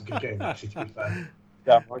 That's a good game, actually, to be fair.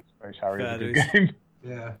 Damn right, Space Harrier is a good game.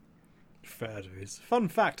 Yeah. Fair dues. Fun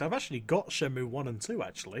fact, I've actually got Shenmue 1 and 2,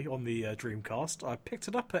 actually, on the Dreamcast. I picked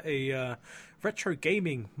it up at a retro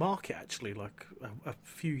gaming market, actually, like a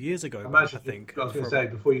few years ago, I think. I was going to say,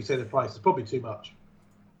 before you say the price, it's probably too much.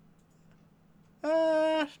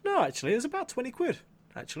 No, actually, it was about 20 quid,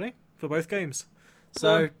 actually, for both games.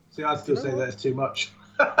 So, see, I'd still say that's too much.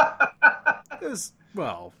 It was,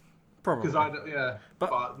 well, probably. Because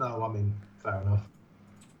but no, I mean, fair enough.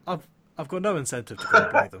 I've got no incentive to go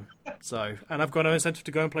and play them. And I've got no incentive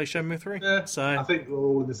to go and play Shenmue 3. Yeah, so I think we're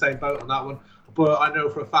all in the same boat on that one. But I know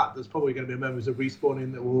for a fact there's probably going to be members of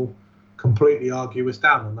Respawning that will completely argue us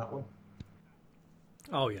down on that one.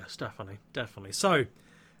 Oh yes, definitely. So,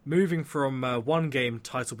 moving from one game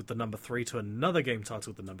titled with the number 3 to another game titled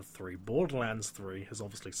with the number 3, Borderlands 3 has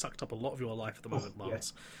obviously sucked up a lot of your life at the moment,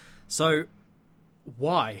 Lance. Yeah. So,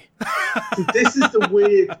 why? This is the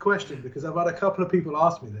weird question because I've had a couple of people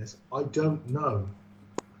ask me this. I don't know.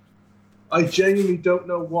 I genuinely don't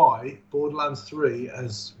know why Borderlands 3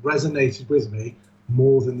 has resonated with me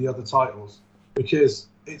more than the other titles because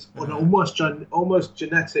it's an almost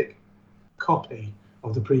genetic copy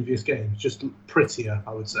of the previous games, just prettier,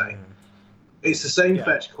 I would say. It's the same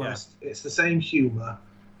fetch quest, it's the same humour,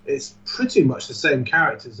 it's pretty much the same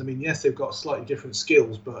characters. I mean, yes, they've got slightly different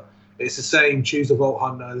skills, but it's the same, choose a Vault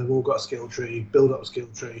Hunter, they've all got a skill tree, build up a skill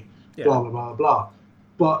tree, blah, blah, blah, blah.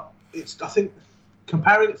 But I think,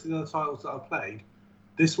 comparing it to the other titles that I've played,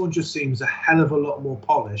 this one just seems a hell of a lot more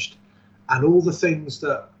polished, and all the things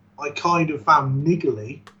that I kind of found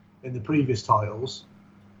niggly in the previous titles,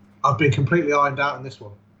 I've been completely ironed out in this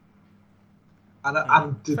one. And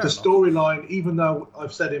the storyline, even though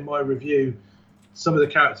I've said in my review, some of the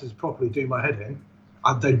characters properly do my head in,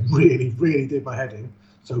 and they really, really did my head in.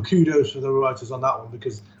 So kudos for the writers on that one,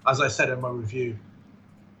 because as I said in my review,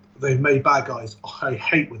 they've made bad guys I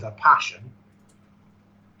hate with a passion.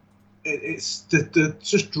 It's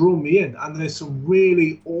just drawn me in, and there's some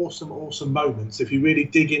really awesome moments if you really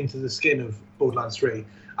dig into the skin of Borderlands 3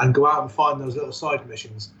 and go out and find those little side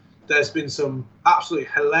missions. There's been some absolutely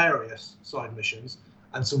hilarious side missions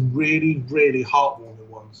and some really, really heartwarming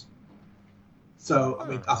ones. So, I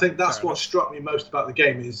mean, I think that's what struck me most about the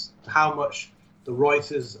game, is how much the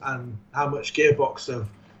writers and how much Gearbox have,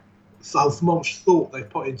 how much thought they've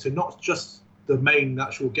put into not just the main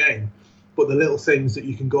actual game, but the little things that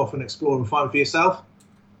you can go off and explore and find for yourself.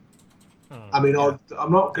 I mean,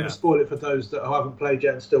 I'm not going to spoil it for those that haven't played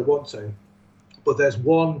yet and still want to, but there's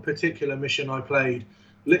one particular mission I played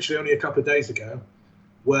literally only a couple of days ago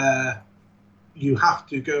where you have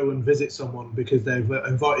to go and visit someone because they've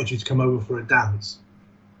invited you to come over for a dance.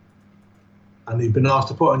 And you've been asked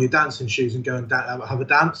to put on your dancing shoes and go and have a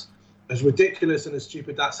dance. As ridiculous and as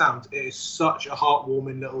stupid that sounds, it is such a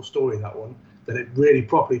heartwarming little story, that one, that it really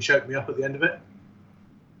properly choked me up at the end of it.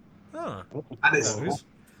 And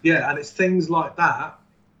it's things like that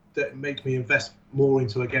that make me invest more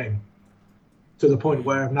into a game, to the point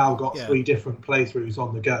where I've now got 3 different playthroughs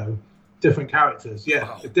on the go, different characters.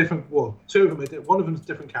 Different. Well, 2 of them. One of them's a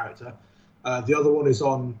different character. The other one is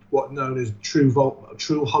on what known as True Vault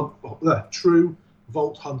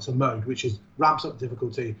Hunter mode, which is ramps up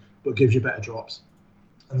difficulty but gives you better drops.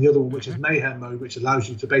 And the other one, which is Mayhem mode, which allows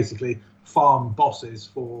you to basically farm bosses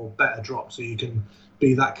for better drops, so you can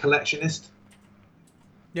be that collectionist.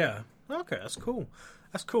 Yeah. Okay, that's cool.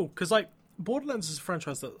 That's cool, because like Borderlands is a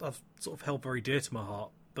franchise that I've sort of held very dear to my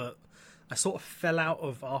heart, but I sort of fell out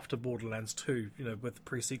of after Borderlands 2, you know, with the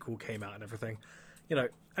pre-sequel came out and everything, you know,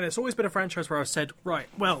 and it's always been a franchise where I've said, right,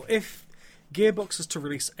 well, if Gearbox is to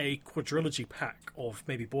release a quadrilogy pack of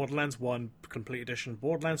maybe Borderlands 1 Complete Edition,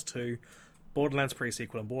 Borderlands 2, Borderlands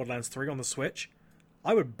pre-sequel, and Borderlands 3 on the Switch,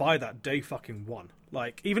 I would buy that day fucking one.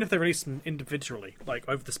 Like, even if they release them individually, like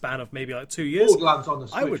over the span of maybe like 2 years, Borderlands on the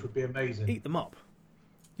Switch would be amazing. Eat them up.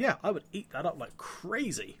 Yeah, I would eat that up like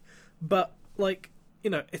crazy. But, like, you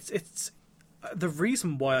know, it's the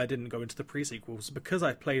reason why I didn't go into the pre-sequel was because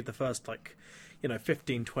I played the first, like, you know,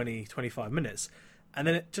 15, 20, 25 minutes, and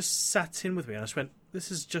then it just sat in with me, and I just went, this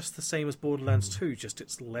is just the same as Borderlands 2, just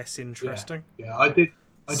it's less interesting. Yeah, I did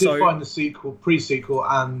find the pre-sequel,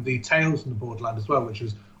 and the Tales from the Borderland as well, which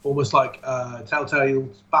was almost like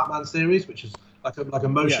Telltale's Batman series, which is like a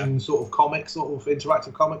motion sort of comic, sort of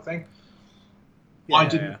interactive comic thing. I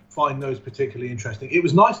didn't find those particularly interesting. It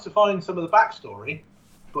was nice to find some of the backstory,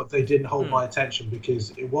 but they didn't hold my attention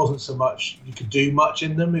because it wasn't so much you could do much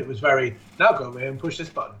in them. It was very, now go in and push this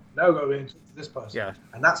button, now go in to this person. Yeah.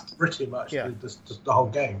 And that's pretty much the whole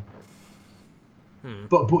game.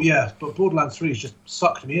 But Borderlands 3 has just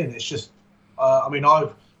sucked me in. It's just, I mean,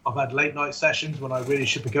 I've had late night sessions when I really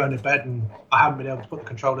should be going to bed and I haven't been able to put the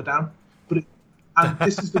controller down. And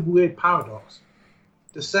this is the weird paradox.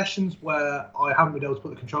 The sessions where I haven't been able to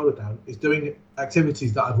put the controller down is doing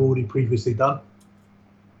activities that I've already previously done.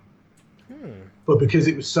 But because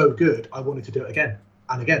it was so good, I wanted to do it again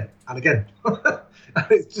and again and again. And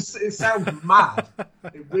it sounds mad.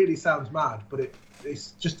 It really sounds mad, but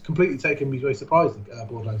it's just completely taken me by surprise,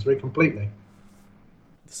 Borderlands 3, completely.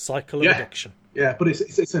 The cycle of addiction. Yeah, but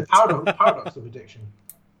it's a paradox of addiction,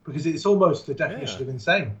 because it's almost the definition of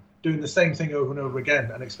insane, doing the same thing over and over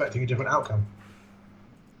again and expecting a different outcome.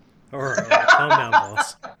 All right, calm down,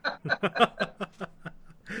 boss.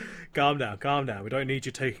 Calm down. We don't need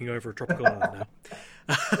you taking over a tropical island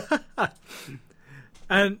now.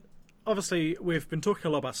 And obviously, we've been talking a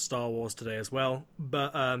lot about Star Wars today as well,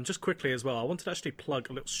 but just quickly as well, I wanted to actually plug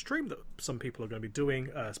a little stream that some people are going to be doing,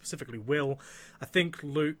 specifically Will. I think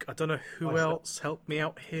Luke, I don't know who else, help me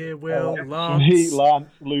out here, Will, Lance. Me, Lance,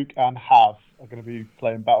 Luke, and Hav are going to be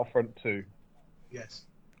playing Battlefront 2. Yes.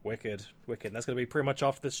 Wicked. That's going to be pretty much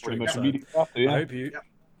after this stream. I hope you...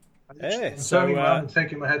 I'm turning around and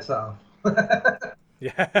taking my headset off.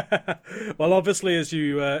 Yeah. Well, obviously, as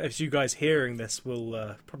you guys hearing this,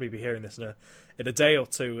 will probably be hearing this in a day or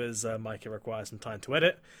two, as Mikey requires some time to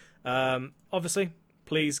edit. Obviously,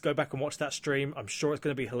 please go back and watch that stream. I'm sure it's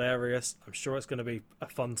going to be hilarious. I'm sure it's going to be a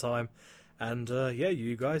fun time. And yeah,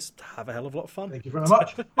 you guys have a hell of a lot of fun. Thank you very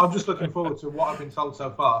much. I'm just looking forward to what I've been told so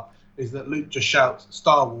far is that Luke just shouts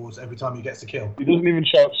Star Wars every time he gets a kill. He doesn't even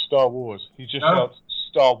shout Star Wars. He just shouts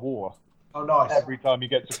Star War. Oh, nice. Every time he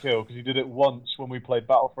gets a kill, because he did it once when we played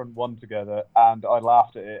Battlefront 1 together, and I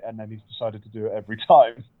laughed at it, and then he's decided to do it every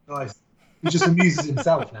time. Nice. He just amuses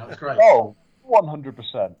himself now. It's great. Oh,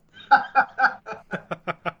 100%.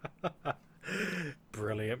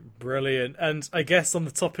 Brilliant. And I guess on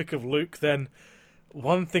the topic of Luke, then,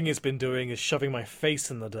 one thing he's been doing is shoving my face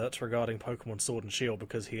in the dirt regarding Pokemon Sword and Shield,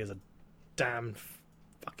 because he is a damn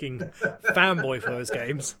fucking fanboy for those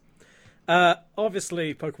games.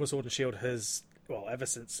 Obviously, Pokemon Sword and Shield has, well, ever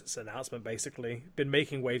since its announcement, basically, been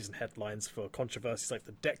making waves and headlines for controversies like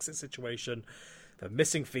the Dexit situation, the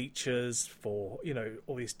missing features, for, you know,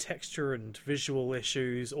 all these texture and visual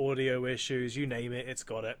issues, audio issues, you name it, it's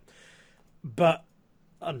got it. But,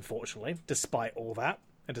 unfortunately, despite all that,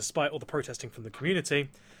 and despite all the protesting from the community,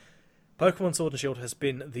 Pokemon Sword and Shield has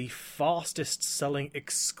been the fastest selling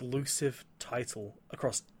exclusive title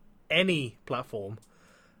across any platform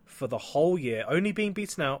for the whole year, only being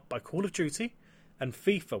beaten out by Call of Duty and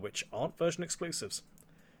FIFA, which aren't version exclusives.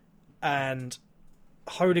 And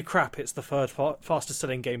holy crap, it's the third fastest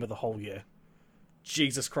selling game of the whole year.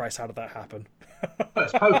 Jesus Christ, how did that happen?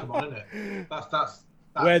 It's Pokemon, isn't it? That's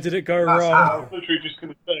where did it go wrong? I was literally just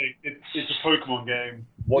going to say, it's a Pokemon game.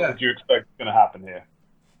 What did you expect was going to happen here?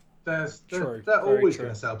 They're always going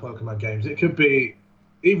to sell Pokemon games. It could be,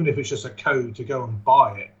 even if it's just a code to go and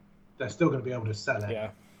buy it, they're still going to be able to sell it. Yeah.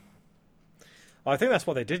 I think that's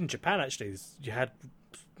what they did in Japan, actually. You had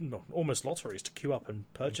almost lotteries to queue up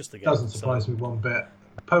and purchase the game. Doesn't surprise me one bit.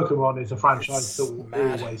 Pokemon is a franchise that will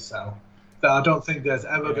always sell. I don't think there's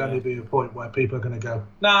ever going to be a point where people are going to go,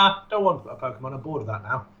 nah, don't want a Pokemon, I'm bored of that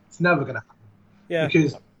now. It's never going to happen. Yeah.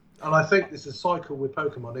 Because, and I think this is a cycle with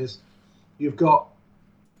Pokemon, is you've got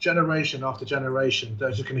generation after generation that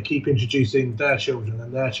are just going to keep introducing their children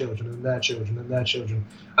and their children and their children and their children.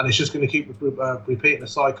 And it's just going to keep repeating the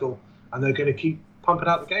cycle, and they're going to keep pumping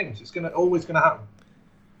out the games. It's always going to happen.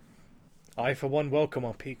 I, for one, welcome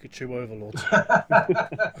our Pikachu overlords.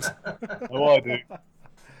 Oh, I do.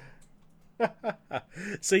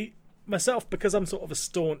 See, myself, because I'm sort of a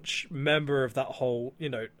staunch member of that whole, you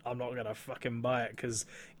know, I'm not going to fucking buy it because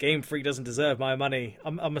Game Freak doesn't deserve my money.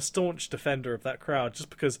 I'm a staunch defender of that crowd, just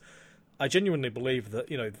because I genuinely believe that,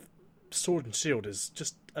 you know, Sword and Shield is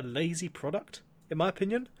just a lazy product, in my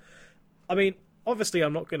opinion. I mean, obviously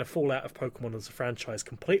I'm not going to fall out of Pokemon as a franchise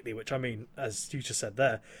completely, which, I mean, as you just said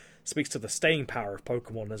there, speaks to the staying power of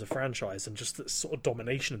Pokemon as a franchise and just the sort of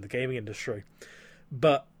domination in the gaming industry.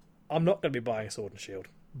 But I'm not going to be buying Sword and Shield.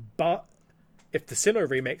 But if the Sinnoh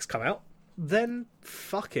remakes come out, then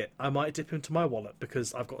fuck it. I might dip into my wallet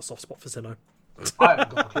because I've got a soft spot for Sinnoh. I haven't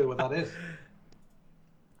got a clue what that is.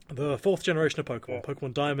 The fourth generation of Pokemon,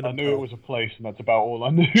 Pokemon Diamond and Pearl. I knew it was a place, and that's about all I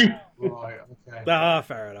knew. Right, okay.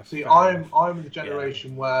 Fair enough. See, fair I'm enough. I'm the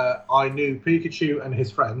generation where I knew Pikachu and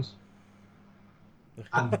his friends,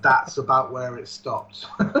 and that's about where it stopped.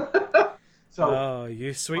 So,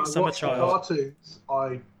 you sweet I summer watched the child. cartoons,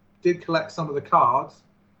 I did collect some of the cards,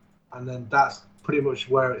 and then that's pretty much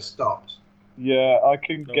where it stopped. Yeah, I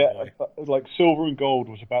can get like Silver and Gold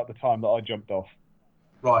was about the time that I jumped off.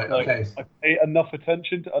 Right. Like, Okay. I paid enough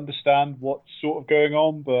attention to understand what's sort of going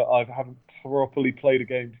on, but I haven't properly played a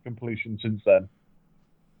game to completion since then.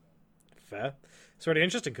 Fair. It's really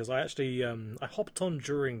interesting because I actually I hopped on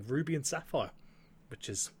during Ruby and Sapphire, which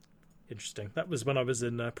is interesting. That was when I was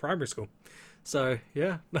in primary school. So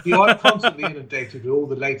yeah. I'm constantly inundated with all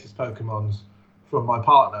the latest Pokemons from my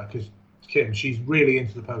partner because Kim, she's really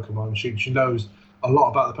into the Pokemon. She knows a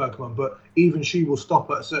lot about the Pokemon, but even she will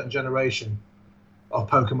stop at a certain generation of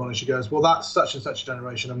Pokemon and she goes, well, that's such and such a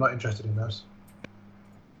generation, I'm not interested in those.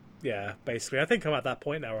 Yeah, basically. I think I'm at that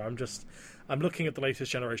point now where I'm looking at the latest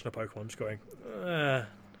generation of Pokemon, just going,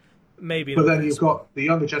 maybe But not. then you've got the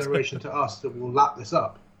younger generation to us that will lap this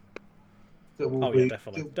up. That will yeah,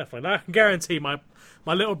 definitely. I can guarantee my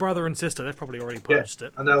little brother and sister, they've probably already purchased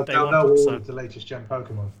it. And they'll know all of the latest gen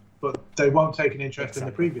Pokemon. But they won't take an interest in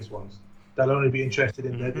the previous ones. They'll only be interested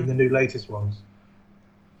in the new latest ones.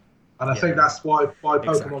 And I think that's why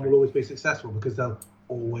Pokemon will always be successful, because they'll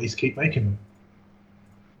always keep making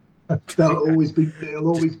them. It'll always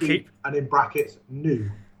be, and in brackets, new.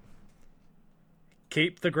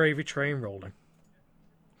 Keep the gravy train rolling.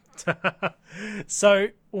 So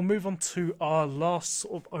we'll move on to our last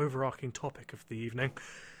sort of overarching topic of the evening.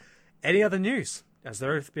 Any other news? Has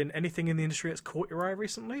there been anything in the industry that's caught your eye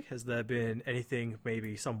recently? Has there been anything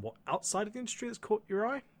maybe somewhat outside of the industry that's caught your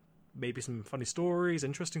eye? Maybe some funny stories,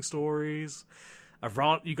 interesting stories, a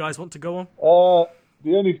rant you guys want to go on?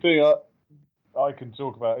 The only thing I can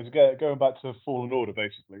talk about is going back to Fallen Order,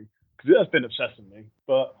 basically, because it has been obsessing me.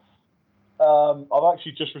 But I've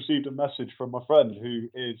actually just received a message from my friend who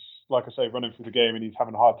is, like I say, running through the game and he's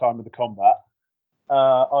having a hard time with the combat.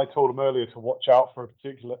 I told him earlier to watch out for a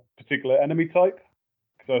particular enemy type,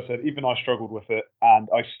 because I said even I struggled with it, and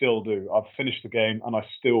I still do. I've finished the game and I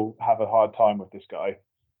still have a hard time with this guy.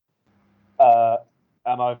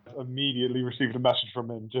 And I've immediately received a message from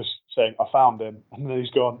him just saying, I found him. And then he's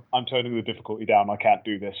gone, I'm turning the difficulty down. I can't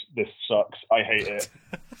do this. This sucks. I hate it.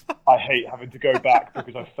 I hate having to go back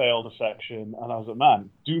because I failed a section. And I was like, man,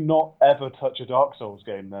 do not ever touch a Dark Souls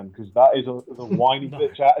game then, because that is a whiny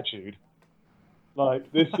bitch attitude.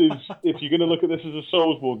 Like, this is, if you're going to look at this as a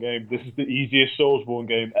Soulsborne game, this is the easiest Soulsborne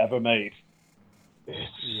game ever made.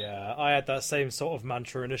 Yeah, I had that same sort of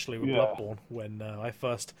mantra initially with Bloodborne when I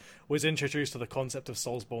first was introduced to the concept of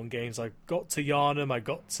Soulsborne games. I got to Yharnam, I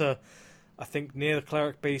got to, I think, near the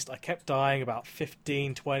Cleric Beast. I kept dying about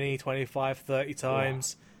 15, 20, 25, 30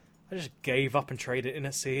 times. I just gave up and traded in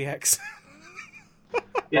at CEX.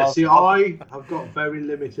 Yeah, see, I have got very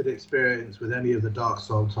limited experience with any of the Dark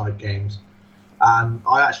Souls type games. And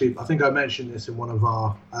I think I mentioned this in one of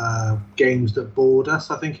our games that bored us,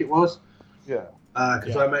 I think it was. Yeah.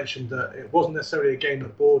 Because I mentioned that it wasn't necessarily a game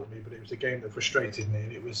that bored me, but it was a game that frustrated me,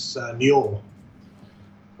 and it was Nior.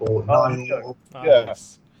 Or Nior.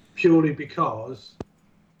 Yes. Purely because...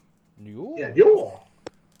 Nior? Yeah, Nior!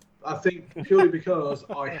 I think purely because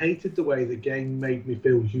I hated the way the game made me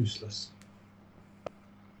feel useless.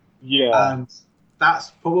 Yeah. And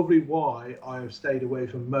that's probably why I have stayed away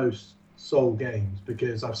from most Soul games,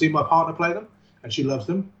 because I've seen my partner play them, and she loves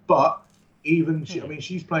them, but... Even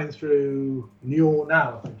she's playing through Nior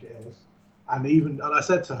now, I think it is, and I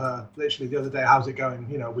said to her literally the other day, "How's it going?"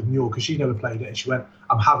 With Nior, because she never played it, and she went,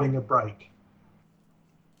 "I'm having a break."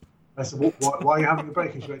 I said, "Why are you having a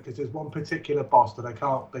break?" And she went, "Because there's one particular boss that I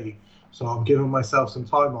can't beat, so I'm giving myself some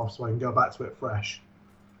time off so I can go back to it fresh."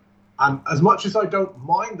 And as much as I don't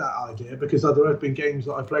mind that idea, because there have been games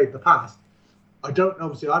that I played in the past, I haven't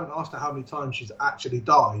asked her how many times she's actually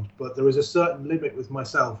died, but there is a certain limit with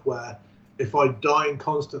myself where, if I die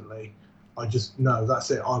constantly, I just know that's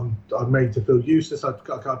it. I'm made to feel useless. I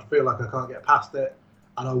can't feel like I can't get past it,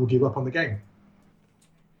 and I will give up on the game.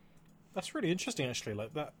 That's really interesting, actually.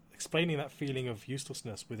 Like that, explaining that feeling of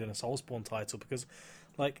uselessness within a Soulsborne title, because,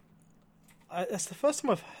 like, that's the first time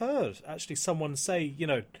I've heard actually someone say,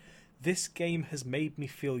 this game has made me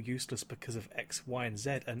feel useless because of X, Y, and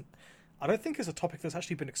Z, and I don't think it's a topic that's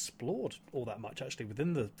actually been explored all that much, actually,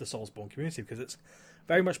 within the Soulsborne community, because it's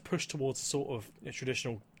very much pushed towards a sort of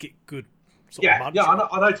traditional get good sort of mantra. Yeah,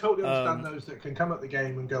 and I totally understand those that can come at the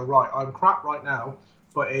game and go, right, I'm crap right now,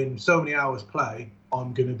 but in so many hours play, I'll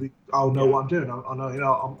know what I'm doing. I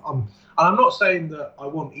know, and I'm not saying that I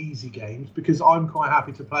want easy games, because I'm quite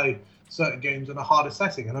happy to play certain games in a harder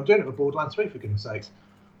setting, and I'm doing it with Borderlands 3, for goodness sakes.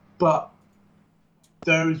 But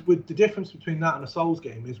with the difference between that and a Souls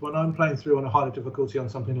game is when I'm playing through on a harder difficulty on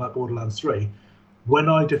something like Borderlands 3, when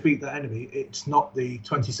I defeat that enemy, it's not the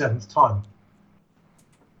 27th time.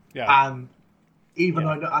 Yeah. And I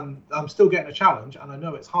know, and I'm still getting a challenge, and I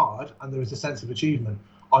know it's hard, and there is a sense of achievement.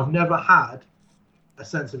 I've never had a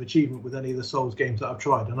sense of achievement with any of the Souls games that I've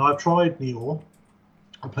tried. And I've tried Nior.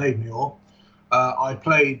 I played Nior. I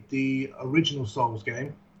played the original Souls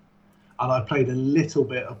game, and I played a little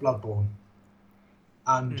bit of Bloodborne.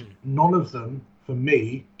 And none of them, for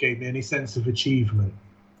me, gave me any sense of achievement.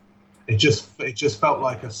 It just felt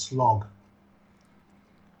like a slog.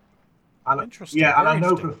 And interesting. And I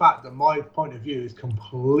know for a fact that my point of view is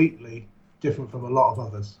completely different from a lot of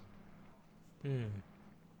others.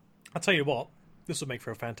 I'll tell you what, this would make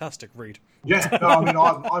for a fantastic read. Yeah, no, I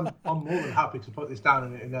mean, I'm more than happy to put this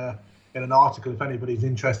down in an article if anybody's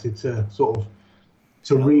interested to sort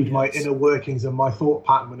of read my inner workings and my thought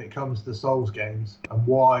pattern when it comes to Souls games and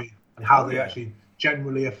why and how they actually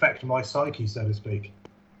generally affect my psyche, so to speak.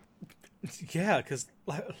 Yeah, because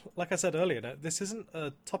like I said earlier, this isn't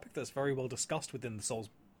a topic that's very well discussed within the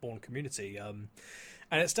Soulsborne community, and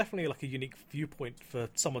it's definitely like a unique viewpoint for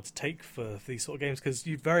someone to take for these sort of games, because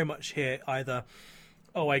you very much hear either,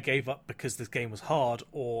 oh, I gave up because this game was hard,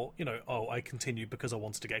 or, oh, I continued because I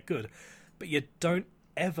wanted to get good, but you don't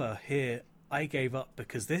ever hear I gave up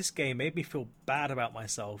because this game made me feel bad about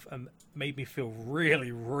myself and made me feel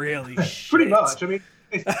really, really shit. Pretty much. I mean,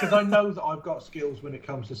 it's because I know that I've got skills when it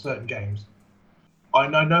comes to certain games. I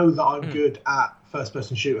know that I'm good at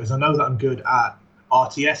first-person shooters. I know that I'm good at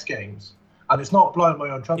RTS games. And it's not blowing my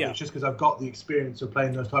own trumpet. It's just because I've got the experience of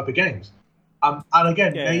playing those type of games. And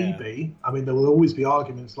again, maybe, I mean, there will always be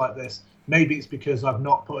arguments like this. Maybe it's because I've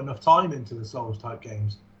not put enough time into the Souls-type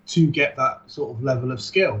games to get that sort of level of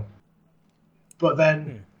skill. But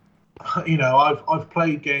then, you know, I've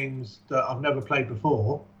played games that I've never played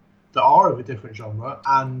before that are of a different genre,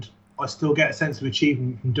 and I still get a sense of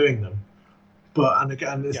achievement from doing them. But, and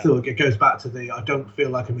again, it goes back to I don't feel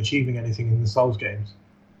like I'm achieving anything in the Souls games.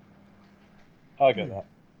 I get that.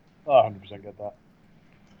 I 100% get that.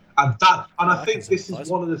 And I think this is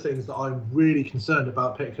one of the things that I'm really concerned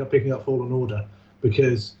about picking up Fallen Order,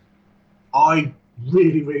 because I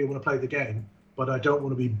really, really want to play the game, but I don't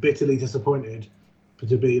want to be bitterly disappointed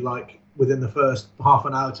to be like within the first half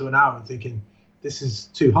an hour to an hour and thinking, this is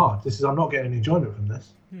too hard. I'm not getting any enjoyment from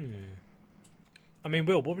this. I mean,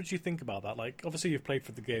 Will, what would you think about that? Like, obviously you've played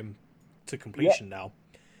for the game to completion now.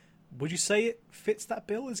 Would you say it fits that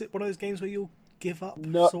bill? Is it one of those games where you'll give up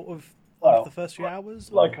sort of after the first few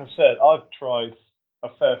hours? Like I said, I've tried a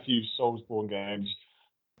fair few Soulsborne games,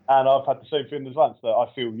 and I've had the same feeling as Lance, that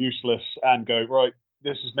I feel useless and go, right,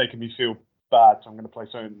 this is making me feel bad, so I'm going to play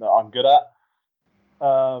something that I'm good at.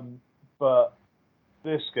 But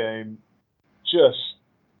this game,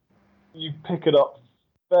 you pick it up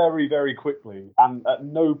very, very quickly, and at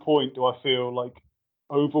no point do I feel like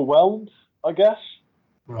overwhelmed, I guess.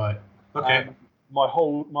 Right. Okay. My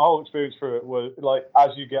whole experience through it was like, as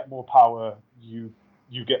you get more power, you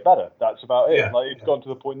get better. That's about it. Yeah, it's gone to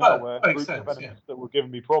the point now where groups sense, of enemies that were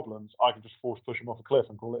giving me problems, I can just force push them off a cliff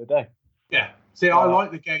and call it a day. Yeah. See, I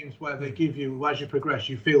like the games where they give you, as you progress,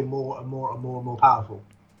 you feel more and more and more and more powerful.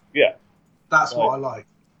 Yeah. That's what I like.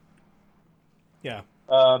 Yeah.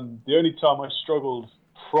 The only time I struggled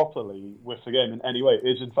properly with the game in any way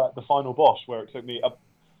is, in fact, the final boss, where it took me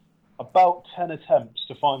about 10 attempts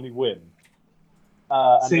to finally win.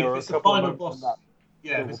 See, if it's the final boss,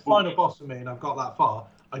 if it's the final boss for me and I've got that far,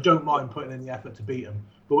 I don't mind putting in the effort to beat him.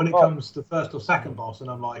 But when it comes to first or second boss, and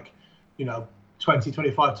I'm like, 20,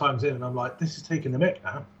 25 times in, and I'm like, this is taking the mick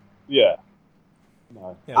now. Yeah.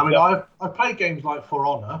 No. Yeah, I mean, I've played games like For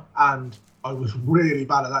Honor, and I was really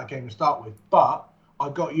bad at that game to start with, but I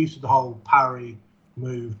got used to the whole parry,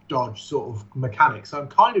 move, dodge sort of mechanics. So I'm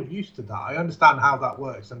kind of used to that. I understand how that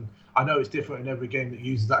works, and I know it's different in every game that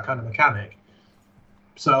uses that kind of mechanic.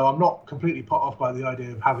 So I'm not completely put off by the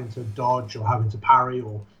idea of having to dodge or having to parry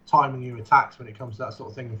or timing your attacks when it comes to that sort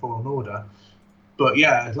of thing in Fallen Order. But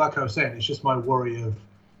yeah, like I was saying, it's just my worry of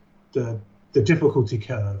the difficulty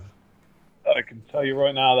curve. I can tell you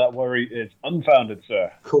right now that worry is unfounded,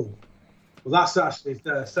 sir. Cool. Well, that's actually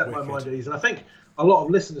set my mind at ease. And I think a lot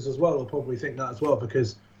of listeners as well will probably think that as well,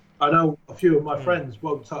 because I know a few of my friends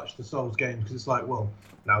won't touch the Souls games because it's like, well,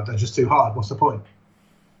 no, they're just too hard. What's the point?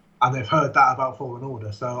 And they've heard that about Fallen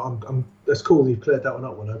Order. So that's cool you've cleared that one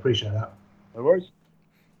up, Will. I appreciate that. No worries.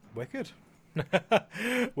 Wicked.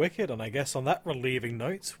 Wicked. And I guess on that relieving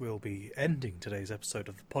note, we'll be ending today's episode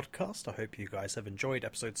of the podcast. I hope you guys have enjoyed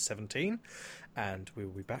episode 17, and we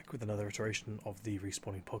will be back with another iteration of the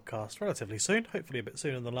Respawning podcast relatively soon, hopefully a bit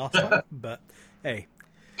sooner than last time. But hey,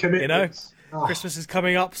 Christmas is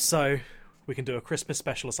coming up, so we can do a Christmas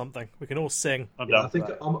special or something. We can all sing. I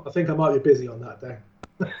think I might be busy on that day.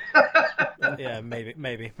 Yeah,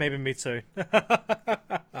 maybe me too.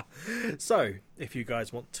 So, if you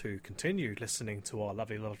guys want to continue listening to our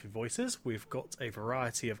lovely voices, we've got a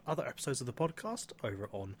variety of other episodes of the podcast over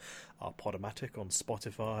on our Podomatic, on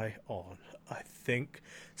Spotify, on, I think,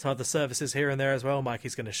 some other services here and there as well.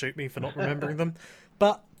 Mikey's going to shoot me for not remembering them.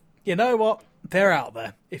 But, you know what? They're out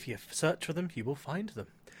there. If you search for them, you will find them.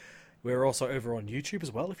 We're also over on YouTube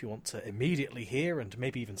as well, if you want to immediately hear and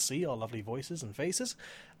maybe even see our lovely voices and faces.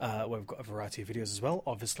 We've got a variety of videos as well,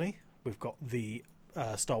 obviously. We've got the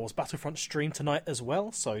Star Wars Battlefront stream tonight as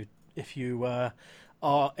well, so if you are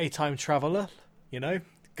a time traveller,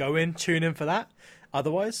 go in, tune in for that.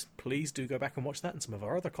 Otherwise, please do go back and watch that and some of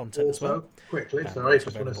our other content as well. Quickly, sorry,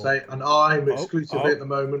 just want to say, and I'm exclusively at the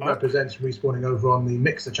moment representing Respawning over on the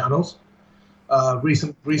Mixer channels.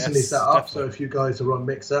 Recently set up, definitely. So if you guys are on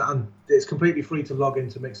Mixer, and it's completely free to log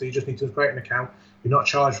into Mixer, you just need to create an account. You're not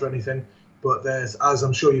charged for anything, but there's, as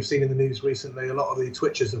I'm sure you've seen in the news recently, a lot of the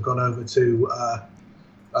Twitchers have gone over to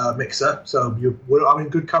Mixer, so I'm in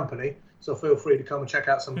good company, so feel free to come and check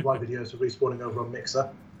out some of my videos of Respawning over on Mixer.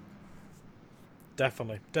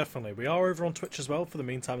 Definitely. We are over on Twitch as well for the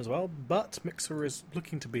meantime as well, but Mixer is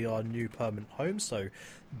looking to be our new permanent home, so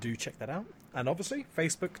do check that out. And obviously,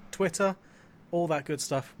 Facebook, Twitter, all that good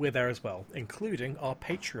stuff, we're there as well, including our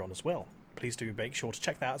Patreon as well. Please do make sure to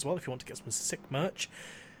check that out as well if you want to get some sick merch,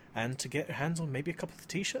 and to get your hands on maybe a couple of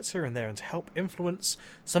t-shirts here and there, and to help influence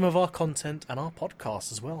some of our content and our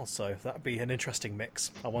podcast as well. So that'd be an interesting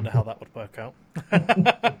mix. I wonder how that would work out.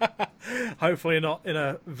 Hopefully not in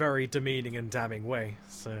a very demeaning and damning way.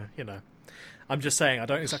 So, I'm just saying, I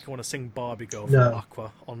don't exactly want to sing Barbie Girl from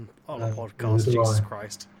Aqua on a podcast. Jesus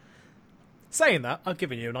Christ. Saying that, I've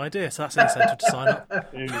given you an idea, so that's an incentive to sign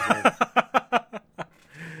up.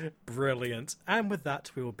 Brilliant. And with that,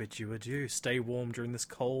 we will bid you adieu. Stay warm during this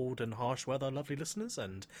cold and harsh weather, lovely listeners,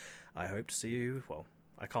 and I hope to see you. Well,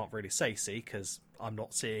 I can't really say see, because I'm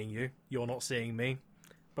not seeing you. You're not seeing me.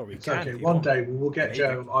 But we can. Okay, one day we will get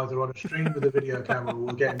Joe either on a stream with a video camera, or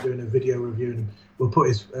we'll get him doing a video review, and we'll put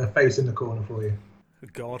his face in the corner for you.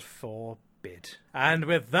 God forbid. And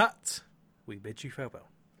with that, we bid you farewell.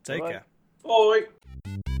 Take care. Bye.